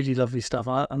was really lovely stuff.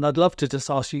 And I'd love to just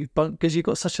ask you, because you've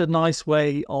got such a nice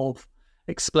way of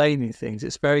explaining things.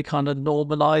 It's very kind of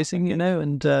normalizing,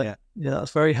 and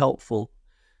that's very helpful.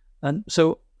 And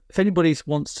so if anybody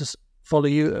wants to follow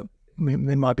you, I mean,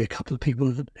 there might be a couple of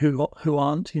people who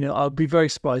aren't, I'd be very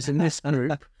surprised in this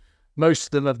group. Most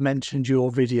of them have mentioned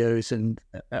your videos and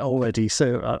already.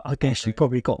 So I guess you've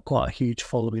probably got quite a huge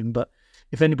following. But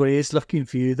if anybody is looking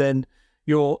for you, then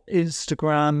your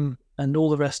Instagram and all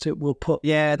the rest of it will put...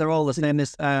 Yeah, they're all the same.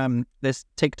 There's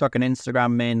TikTok and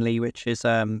Instagram mainly, which is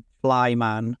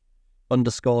flyman_Simon,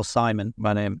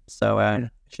 my name. So it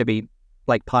should be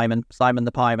like Pyman, Simon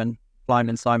the Pyman,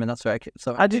 Flyman Simon, that's right.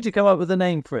 So how did you come up with a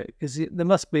name for it? Because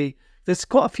there's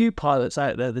quite a few pilots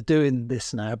out there that are doing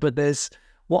this now, but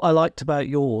what I liked about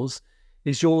yours,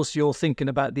 you're thinking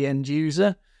about the end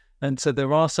user. And so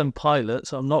there are some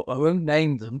pilots, I won't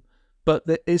name them, but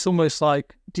it's almost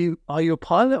like, are you a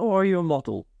pilot or are you a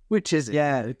model? Which is it?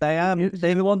 Yeah, they are.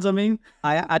 They're the ones I mean.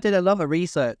 I did a lot of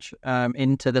research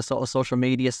into the sort of social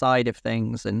media side of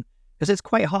things, and because it's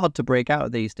quite hard to break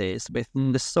out these days.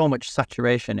 There's so much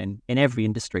saturation in every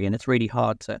industry, and it's really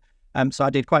hard to. So I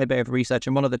did quite a bit of research,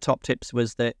 and one of the top tips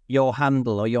was that your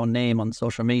handle or your name on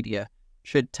social media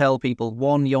should tell people,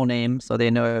 one, your name, so they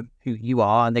know who you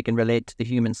are and they can relate to the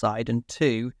human side, and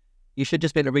two, you should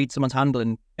just be able to read someone's handle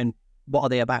and what are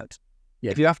they about.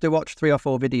 Yeah. If you have to watch 3 or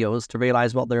 4 videos to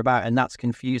realize what they're about and that's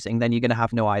confusing, then you're going to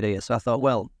have no idea. So I thought,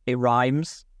 well, it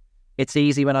rhymes. It's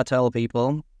easy when I tell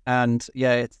people. And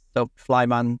yeah, it's so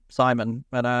Flyman Simon.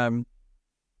 But and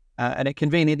it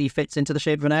conveniently fits into the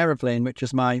shape of an aeroplane, which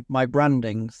is my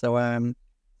branding. So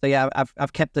yeah,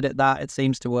 I've kept it at that. It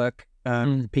seems to work.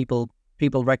 People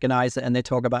recognize it and they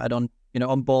talk about it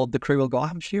on board. The crew will go,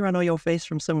 I'm sure I know your face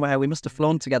from somewhere. We must have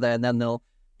flown together. And then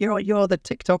you're the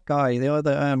TikTok guy. You're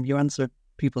the you answer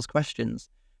people's questions.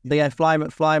 So yeah,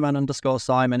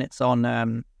 Flyman_Simon. It's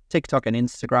on TikTok and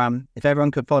Instagram. If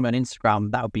everyone could follow me on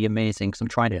Instagram, that would be amazing, because I'm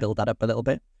trying to build that up a little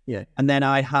bit. Yeah. And then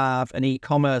I have an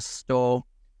e-commerce store,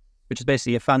 which is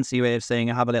basically a fancy way of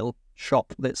saying I have a little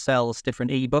shop that sells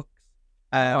different ebooks.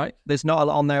 Right. There's not a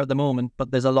lot on there at the moment, but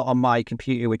there's a lot on my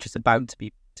computer, which is about to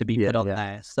be put on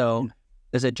there. So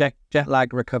there's a jet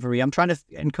lag recovery. I'm trying to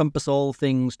encompass all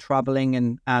things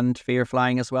traveling and fear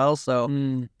flying as well. So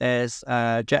there's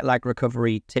jet lag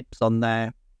recovery tips on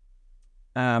there.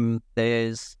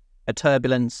 There's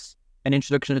an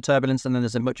introduction to turbulence, and then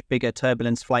there's a much bigger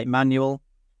turbulence flight manual.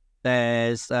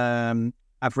 There's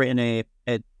I've written a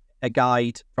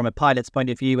guide from a pilot's point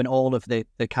of view, and all of the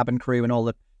cabin crew and all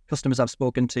the customers I've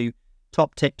spoken to,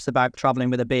 top tips about traveling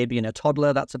with a baby and a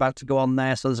toddler. That's about to go on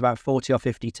there. So there's about 40 or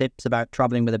 50 tips about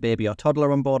traveling with a baby or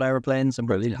toddler on board aeroplanes and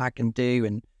what I can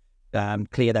do and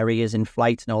clear their ears in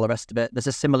flight and all the rest of it. There's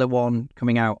a similar one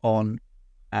coming out on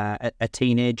a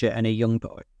teenager and a young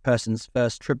person's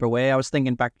first trip away. I was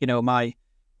thinking back,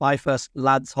 my first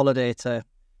lad's holiday to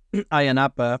Ayia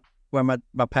Napa, when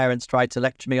my parents tried to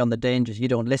lecture me on the dangers. You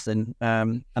don't listen.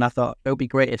 And I thought it would be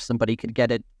great if somebody could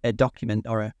get a document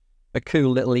or a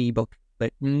cool little ebook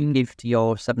that you give to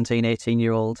your 17,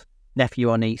 18-year-old nephew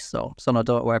or niece or son or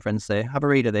daughter, whatever, and say, have a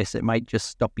read of this. It might just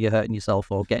stop you hurting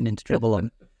yourself or getting into trouble on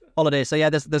holiday. So yeah,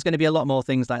 there's going to be a lot more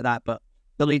things like that, but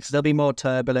there'll be more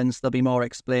turbulence. There'll be more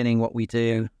explaining what we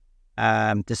do,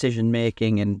 decision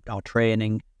making and our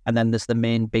training. And then there's the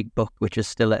main big book, which is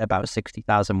still at about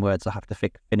 60,000 words. I have to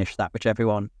finish that, which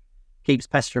everyone keeps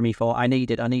pestering me for. I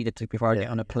need it to before I get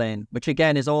on a plane, which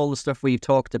again is all the stuff we've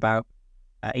talked about.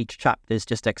 Each chapter is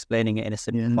just explaining it in a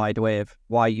simplified way of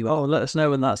why you... Oh, let us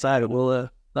know when that's out.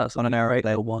 That's on an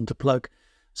aeroplane one to plug.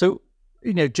 So,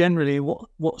 generally,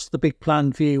 what's the big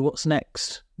plan for you? What's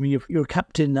next? I mean, you're a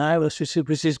captain now, which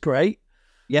is great.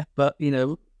 Yeah. But,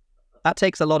 that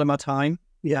takes a lot of my time.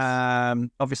 Yeah.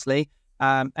 Obviously.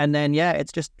 And then,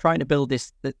 it's just trying to build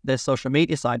the social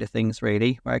media side of things,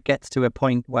 really, where it gets to a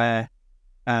point where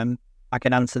I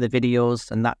can answer the videos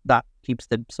and that keeps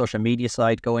the social media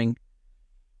side going.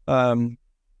 And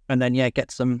then,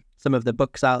 get some of the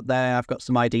books out there. I've got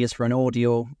some ideas for an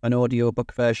audio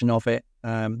book version of it,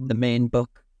 the main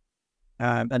book.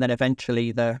 And then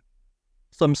eventually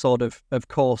some sort of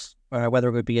course whether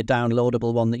it would be a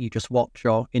downloadable one that you just watch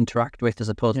or interact with as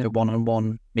opposed to a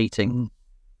one-on-one meeting.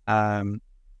 So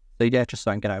yeah, just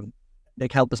so I can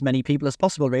help as many people as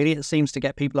possible. Really, it seems to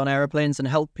get people on aeroplanes and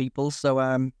help people. So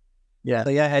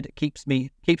it keeps me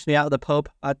out of the pub.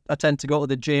 I tend to go to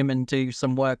the gym and do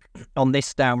some work on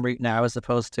this down route now, as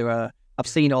opposed to I've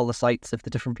seen all the sights of the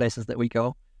different places that we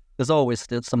go. There's always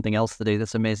still something else to do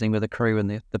that's amazing with the crew and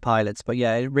the pilots. But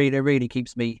yeah, it really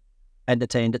keeps me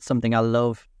entertained. It's something I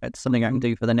love. It's something I can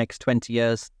do for the next 20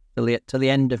 years till the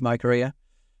end of my career.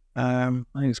 I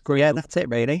think it's great. Yeah, that's it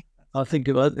really. I think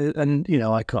about it, and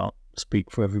I can't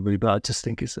speak for everybody, but I just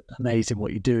think it's amazing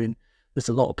what you're doing. There's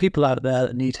a lot of people out there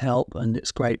that need help, and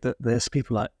it's great that there's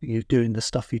people like you doing the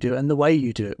stuff you do and the way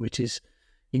you do it, which is,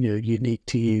 unique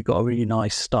to you. You've got a really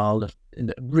nice style of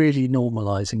really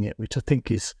normalizing it, which I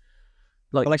think is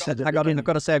like. Well, like I said, I've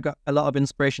got to say, I've got a lot of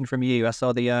inspiration from you. I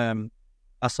saw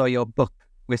your book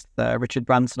with Richard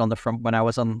Branson on the front when I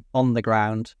was on the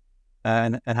ground,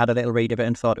 and had a little read of it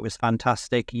and thought it was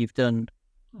fantastic. You've done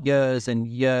years and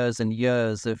years and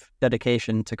years of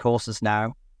dedication to courses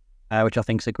now, which I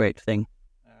think is a great thing.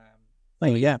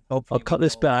 Yeah, I'll cut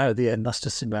this bit out at the end. That's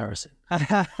just embarrassing.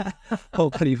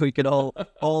 Hopefully we could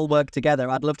all work together.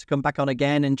 I'd love to come back on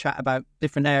again and chat about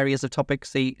different areas of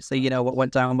topics, see what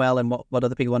went down well and what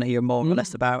other people want to hear more or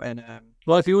less about. And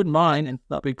well, if you wouldn't mind,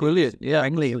 that'd be brilliant. Yeah,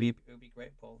 it would be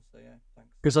great, Paul. So yeah,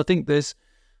 thanks. Because I think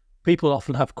people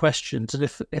often have questions, and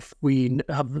if we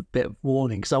have a bit of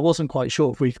warning, because I wasn't quite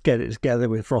sure if we'd get it together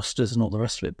with rosters and all the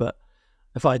rest of it, but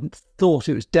if I thought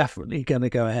it was definitely going to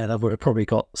go ahead, I would have probably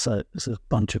got a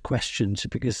bunch of questions,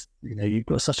 because you've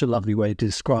got such a lovely way to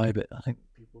describe it. I think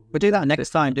we'll do that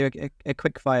next time. Do a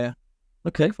quick fire,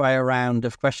 round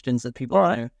of questions that people. All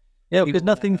right. Yeah, because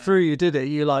nothing threw you, did it?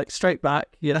 You straight back.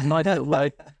 Nice little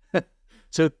way.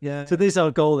 So this is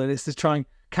our goal. Then is to try and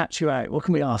catch you out. What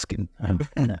can we ask him?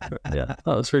 Yeah, that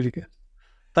was really good.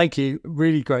 Thank you.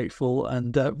 Really grateful,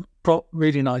 and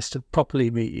really nice to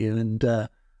properly meet you. And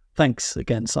thanks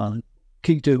again, Simon.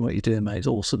 Keep doing what you're doing, mate. It's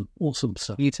awesome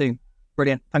stuff. You too.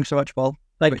 Brilliant. Thanks so much, Paul.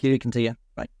 Thank you. Speaking to you.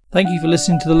 Bye. Thank you for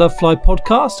listening to the Love Fly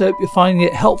podcast. I hope you're finding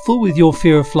it helpful with your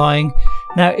fear of flying.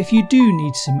 Now, if you do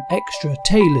need some extra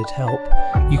tailored help,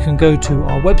 you can go to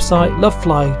our website,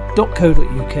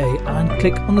 lovefly.co.uk, and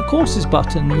click on the courses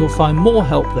button. You'll find more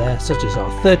help there, such as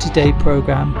our 30-day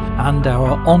program and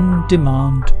our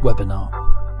on-demand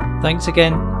webinar. Thanks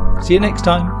again. See you next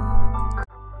time.